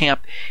defile their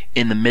camp,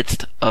 in the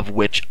midst of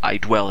which I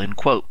dwell, end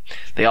quote.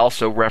 They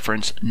also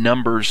reference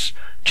Numbers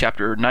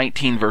chapter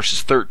 19,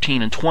 verses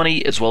 13 and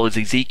 20, as well as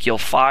Ezekiel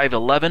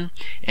 5:11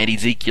 and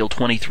Ezekiel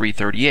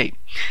 23:38.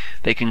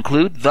 They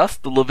conclude, thus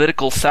the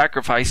Levitical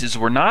sacrifices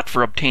were not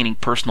for obtaining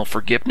personal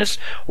forgiveness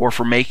or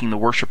for making the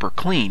worshipper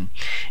clean.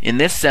 In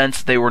this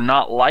sense, they were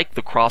not like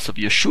the cross of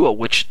Yeshua,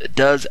 which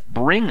does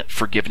bring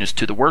forgiveness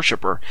to the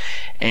worshipper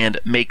and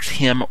makes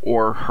him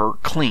or her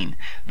clean.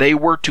 They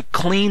were to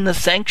clean the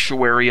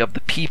sanctuary of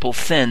the people's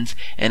sins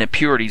and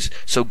impurities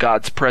so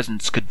God's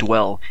presence could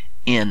dwell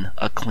in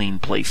a clean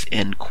place,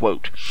 end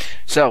quote.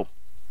 So,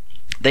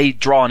 they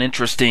draw an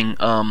interesting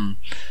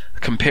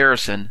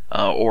comparison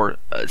or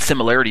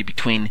similarity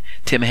between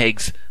Tim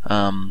Haig's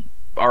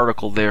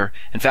article there.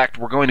 In fact,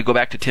 we're going to go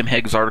back to Tim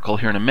Haig's article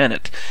here in a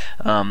minute,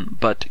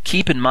 but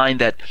keep in mind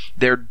that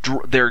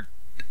they're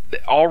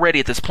already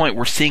at this point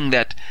we're seeing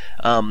that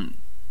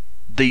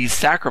these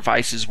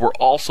sacrifices were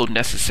also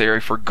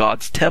necessary for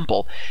God's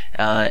temple,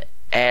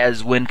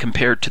 as when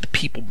compared to the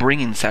people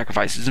bringing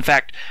sacrifices. In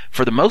fact,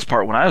 for the most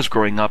part, when I was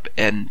growing up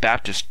in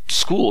Baptist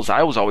schools,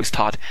 I was always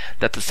taught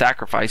that the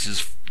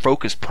sacrifices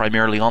focused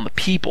primarily on the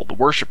people, the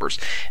worshipers,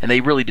 and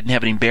they really didn't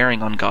have any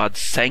bearing on God's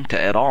sancta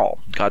at all,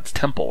 God's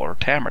temple or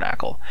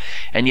tabernacle.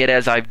 And yet,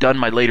 as I've done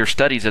my later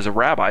studies as a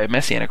rabbi, a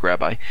Messianic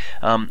rabbi,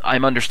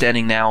 I'm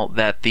understanding now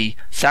that the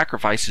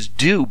sacrifices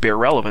do bear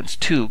relevance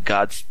to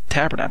God's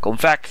tabernacle. In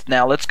fact,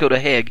 now let's go to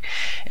Haig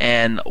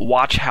and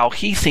watch how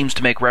he seems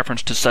to make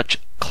reference to such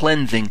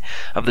cleansing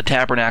of the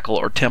tabernacle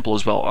or temple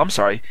as well. I'm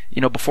sorry,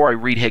 before I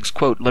read Haig's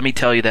quote, let me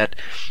tell you that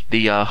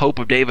the Hope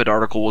of David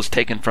article was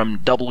taken from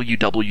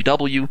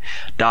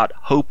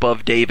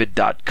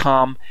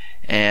www.hopeofdavid.com,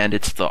 and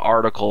it's the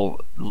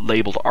article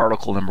labeled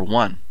article number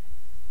 1.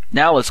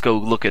 Now let's go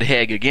look at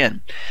Haig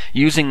again.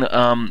 Using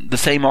the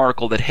same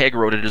article that Haig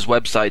wrote at his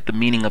website, The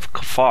Meaning of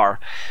Kafar,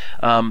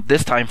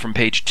 this time from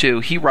page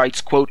 2, he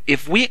writes, quote,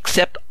 "If we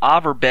accept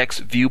Averbeck's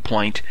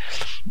viewpoint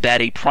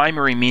that a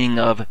primary meaning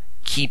of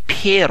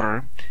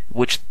kiper,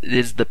 which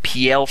is the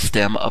piel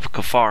stem of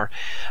kafar,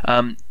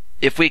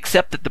 if we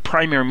accept that the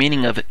primary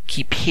meaning of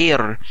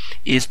kiper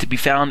is to be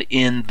found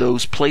in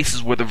those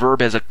places where the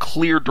verb has a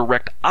clear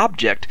direct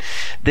object,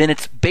 then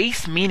its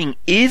base meaning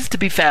is to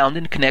be found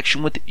in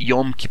connection with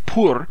Yom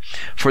Kippur,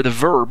 for the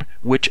verb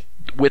which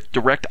with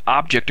direct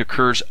object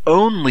occurs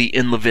only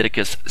in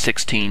Leviticus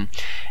 16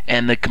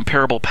 and the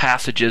comparable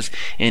passages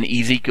in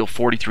Ezekiel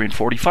 43 and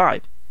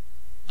 45.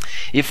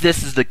 If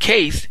this is the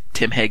case,"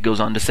 Tim Haig goes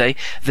on to say,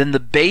 "then the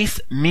base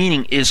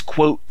meaning is,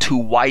 quote, to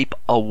wipe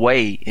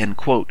away, end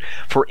quote.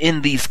 For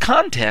in these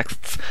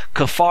contexts,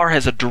 kafar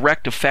has a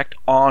direct effect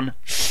on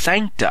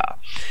sancta.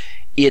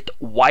 It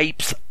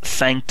wipes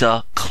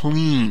sancta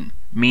clean,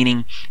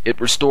 meaning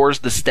it restores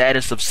the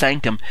status of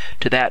sanctum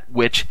to that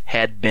which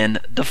had been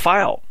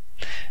defiled."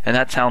 And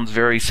that sounds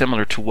very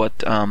similar to what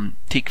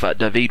Tikvat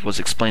David was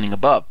explaining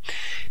above.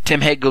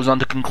 Tim Haig goes on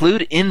to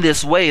conclude, "In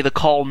this way, the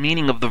call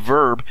meaning of the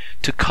verb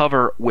to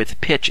cover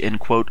with pitch," end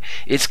quote,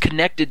 is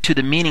connected to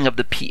the meaning of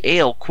the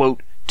piel,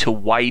 quote, to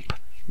wipe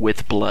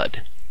with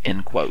blood,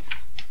 end quote.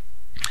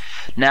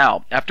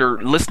 Now,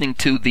 after listening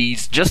to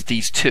just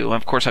these two,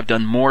 of course I've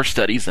done more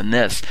studies than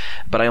this,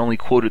 but I only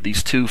quoted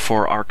these two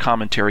for our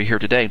commentary here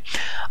today,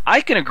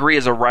 I can agree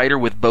as a writer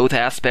with both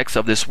aspects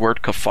of this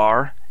word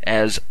kafar,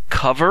 as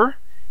cover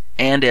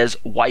and as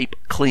wipe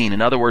clean.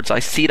 In other words, I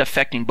see it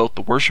affecting both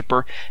the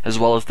worshiper as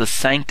well as the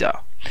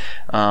sancta.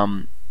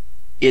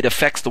 It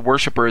affects the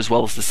worshiper as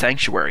well as the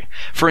sanctuary.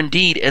 For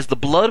indeed, as the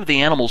blood of the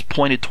animals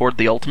pointed toward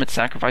the ultimate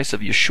sacrifice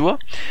of Yeshua,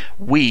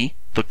 we,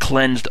 the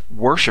cleansed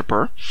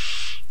worshiper,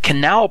 can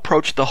now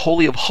approach the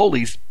Holy of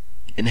Holies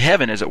in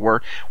heaven, as it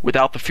were,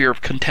 without the fear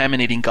of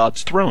contaminating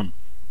God's throne.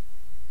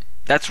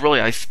 That's really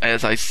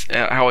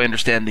how I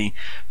understand the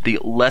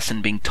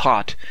lesson being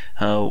taught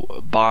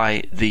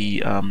by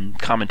the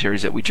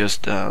commentaries that we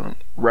just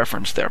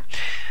referenced there.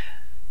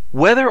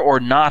 Whether or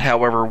not,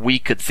 however, we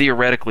could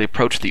theoretically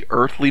approach the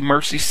earthly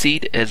mercy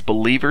seat as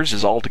believers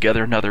is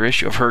altogether another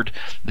issue. I've heard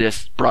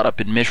this brought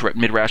up in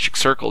midrashic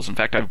circles. In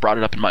fact, I've brought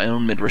it up in my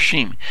own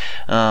midrashim.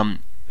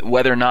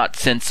 Whether or not,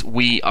 since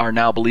we are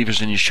now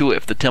believers in Yeshua,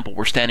 if the temple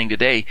were standing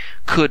today,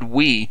 could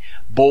we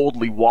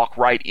boldly walk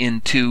right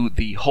into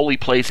the holy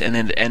place and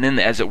then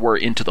as it were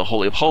into the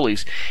Holy of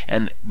Holies,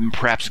 and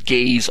perhaps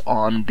gaze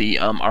on the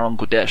Aron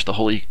Kodesh, the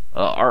holy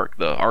ark,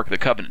 the Ark of the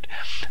Covenant?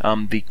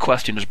 The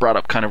question is brought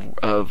up kind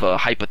of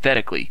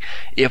hypothetically.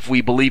 If we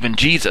believe in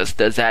Jesus,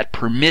 does that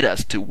permit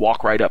us to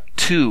walk right up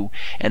to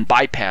and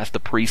bypass the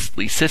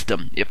priestly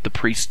system if the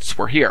priests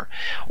were here,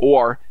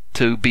 or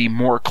to be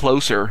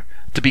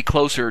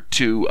closer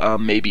to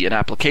maybe an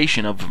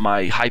application of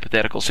my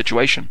hypothetical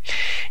situation?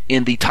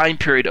 In the time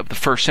period of the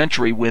 1st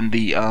century, when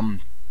the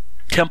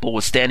temple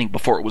was standing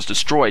before it was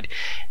destroyed,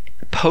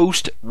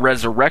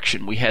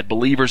 post-resurrection, we had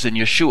believers in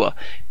Yeshua,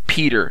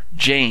 Peter,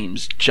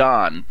 James,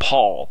 John,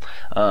 Paul,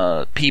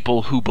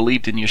 people who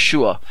believed in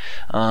Yeshua.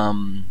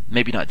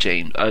 Maybe not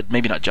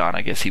John.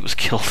 I guess he was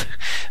killed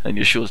in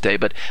Yeshua's day.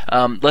 But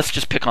let's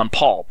just pick on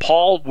Paul.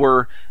 Paul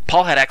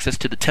had access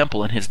to the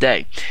temple in his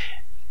day.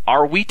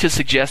 Are we to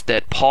suggest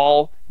that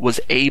Paul was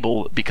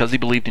able, because he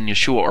believed in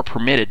Yeshua, or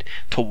permitted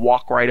to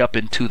walk right up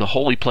into the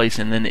holy place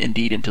and then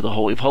indeed into the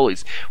Holy of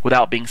Holies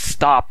without being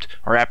stopped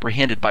or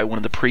apprehended by one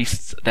of the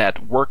priests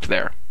that worked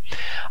there?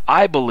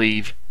 I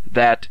believe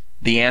that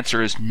the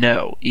answer is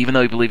no. Even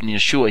though he believed in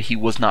Yeshua, he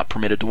was not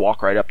permitted to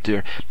walk right up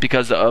there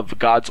because of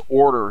God's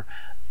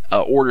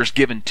orders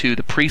given to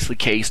the priestly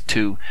case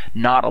to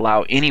not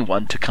allow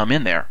anyone to come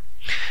in there.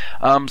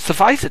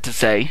 Suffice it to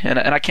say, and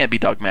I can't be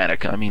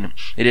dogmatic, I mean,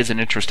 it is an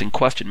interesting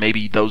question.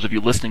 Maybe those of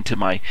you listening to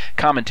my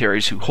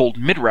commentaries who hold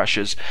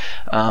midrashes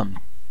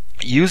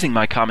using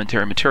my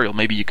commentary material.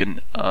 Maybe you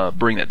can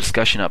bring that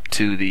discussion up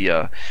to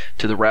the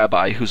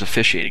rabbi who's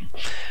officiating.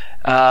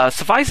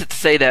 Suffice it to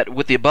say that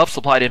with the above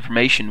supplied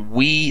information,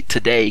 we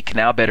today can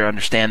now better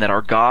understand that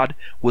our God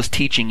was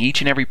teaching each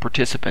and every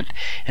participant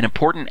an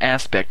important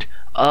aspect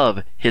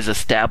of his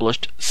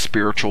established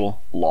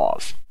spiritual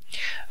laws.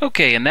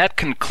 Okay, and that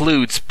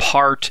concludes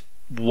part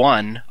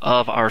 1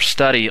 of our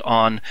study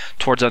on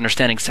towards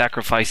understanding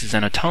sacrifices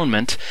and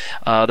atonement.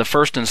 The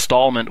first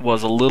installment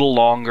was a little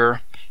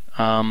longer.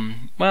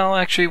 Well,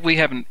 actually, we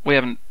haven't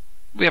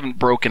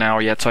broken an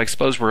hour yet, so I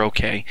suppose we're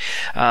okay.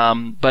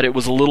 But it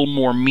was a little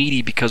more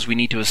meaty because we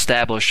need to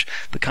establish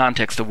the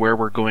context of where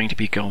we're going to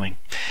be going.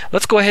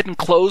 Let's go ahead and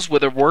close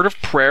with a word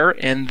of prayer,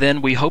 and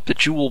then we hope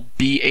that you will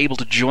be able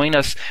to join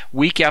us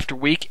week after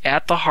week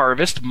at the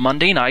Harvest,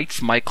 Monday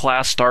nights. My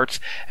class starts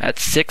at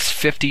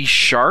 6:50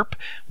 sharp.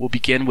 We'll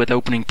begin with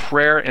opening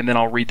prayer, and then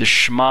I'll read the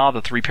Shema,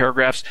 the 3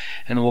 paragraphs,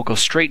 and then we'll go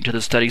straight into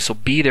the study, so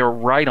be there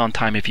right on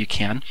time if you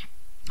can.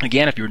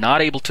 Again, if you're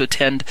not able to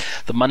attend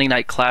the Monday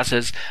night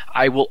classes,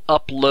 I will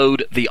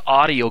upload the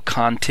audio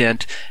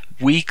content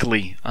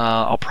weekly.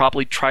 I'll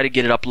probably try to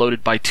get it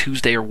uploaded by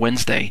Tuesday or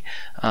Wednesday.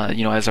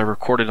 As I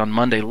record it on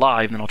Monday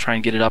live, then I'll try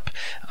and get it up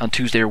on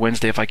Tuesday or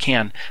Wednesday if I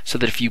can, so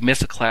that if you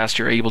miss a class,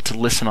 you're able to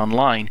listen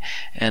online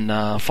and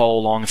follow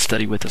along and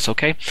study with us,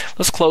 okay?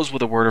 Let's close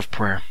with a word of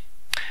prayer.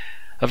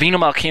 Avinu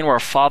Malkeinu, our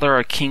Father,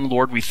 our King,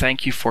 Lord, we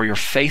thank you for your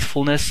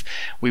faithfulness.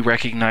 We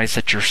recognize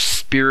that your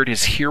Spirit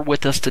is here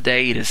with us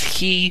today. It is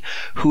He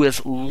who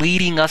is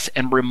leading us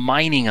and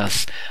reminding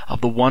us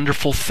of the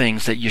wonderful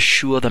things that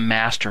Yeshua the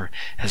Master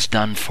has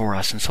done for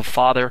us. And so,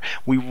 Father,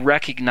 we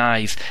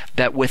recognize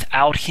that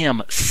without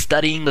Him,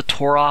 studying the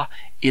Torah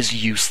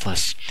is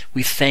useless.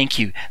 We thank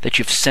you that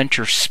you've sent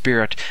your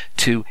Spirit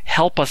to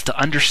help us to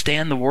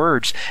understand the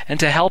words and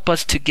to help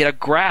us to get a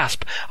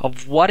grasp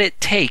of what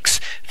it takes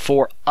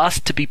for us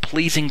to be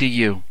pleasing to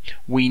you.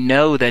 We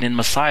know that in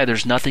Messiah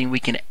there's nothing we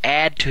can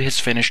add to his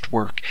finished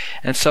work,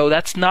 and so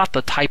that's not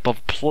the type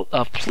of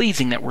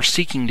pleasing that we're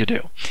seeking to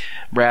do.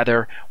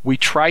 Rather, we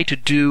try to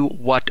do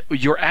what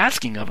you're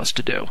asking of us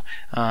to do.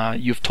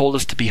 You've told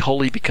us to be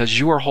holy because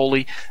you are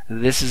holy.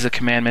 This is a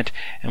commandment,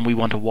 and we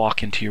want to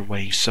walk into your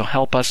ways. So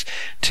help us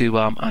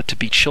to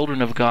be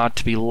children of God,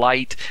 to be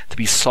light, to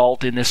be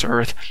salt in this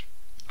earth,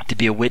 to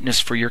be a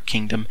witness for your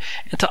kingdom,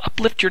 and to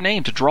uplift your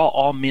name, to draw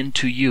all men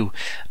to you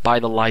by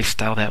the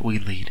lifestyle that we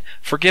lead.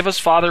 Forgive us,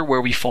 Father,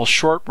 where we fall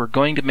short. We're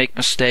going to make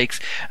mistakes,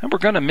 and we're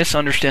going to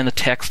misunderstand the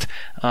text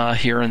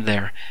here and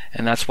there.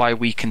 And that's why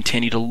we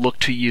continue to look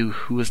to you,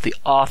 who is the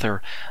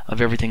author of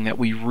everything that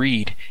we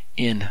read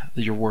in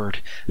your word.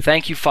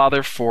 Thank you,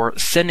 Father, for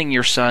sending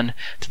your Son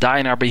to die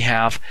on our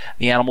behalf.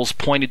 The animals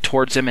pointed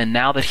towards him, and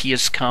now that he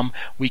has come,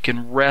 we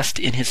can rest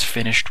in his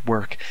finished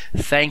work.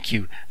 Thank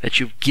you that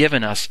you've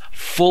given us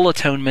full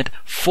atonement,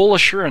 full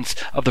assurance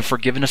of the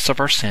forgiveness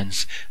of our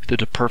sins through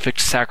the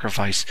perfect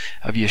sacrifice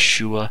of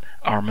Yeshua,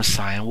 our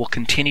Messiah. And we'll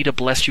continue to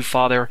bless you,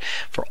 Father,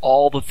 for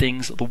all the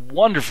things, the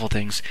wonderful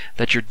things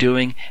that you're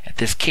doing at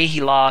this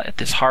Kehillah, at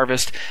this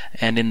harvest,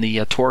 and in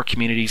the Torah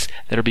communities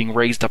that are being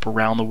raised up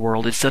around the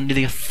world. It's under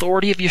the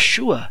authority of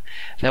Yeshua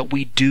that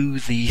we do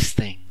these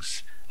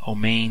things.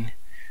 Amen.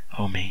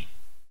 Amen.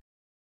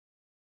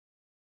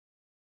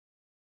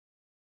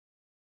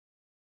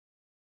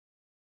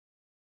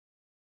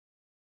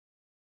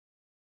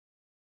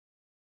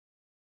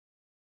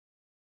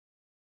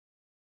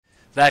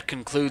 That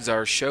concludes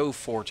our show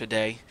for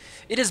today.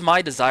 It is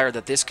my desire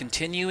that this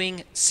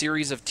continuing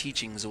series of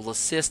teachings will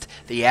assist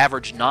the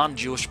average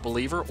non-Jewish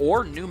believer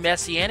or new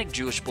Messianic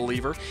Jewish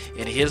believer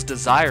in his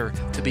desire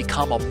to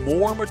become a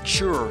more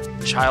mature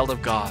child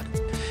of God.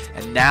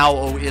 And now,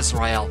 O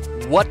Israel,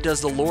 what does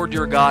the Lord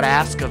your God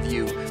ask of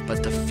you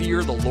but to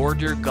fear the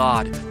Lord your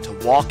God, to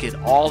walk in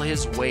all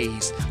his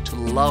ways, to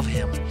love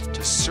him,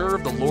 to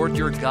serve the Lord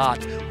your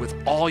God with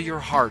all your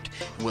heart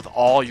and with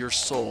all your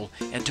soul,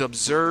 and to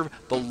observe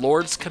the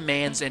Lord's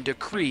commands and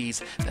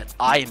decrees that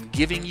I am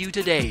giving you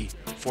today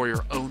for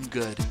your own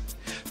good.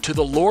 To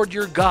the Lord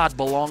your God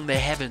belong the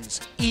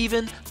heavens,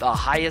 even the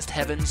highest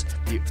heavens,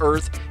 the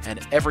earth, and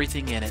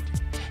everything in it.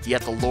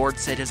 Yet the Lord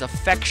set his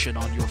affection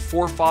on your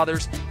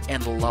forefathers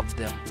and loved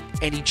them.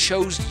 And he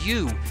chose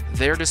you,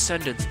 their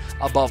descendants,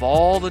 above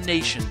all the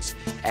nations,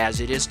 as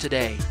it is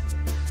today.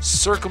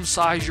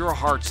 Circumcise your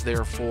hearts,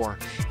 therefore,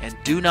 and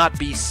do not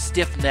be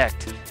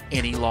stiff-necked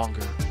any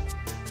longer.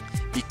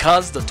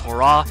 Because the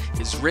Torah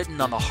is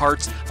written on the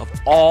hearts of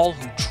all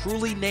who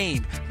truly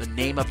name the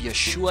name of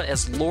Yeshua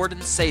as Lord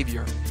and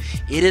Savior,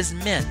 it is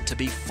meant to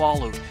be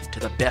followed to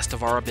the best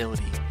of our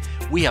ability.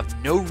 We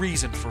have no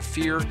reason for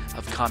fear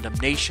of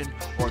condemnation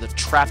or the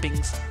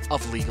trappings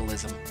of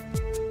legalism.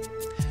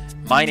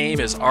 My name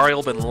is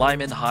Ariel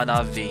ben-Lyman,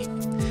 HaNaviy.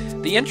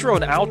 The intro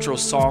and outro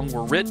song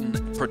were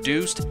written,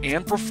 produced,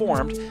 and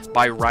performed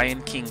by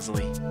Ryan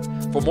Kingsley.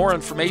 For more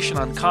information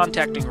on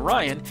contacting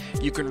Ryan,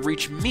 you can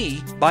reach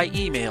me by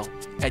email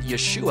at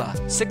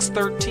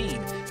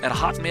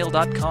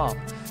Yeshua613@hotmail.com.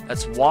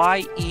 That's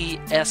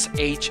YESHUA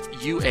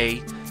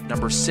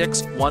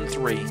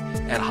 613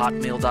 at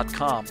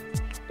hotmail.com.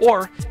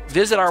 or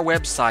visit our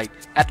website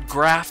at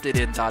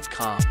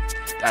graftedin.com.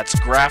 That's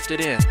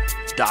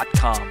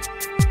graftedin.com.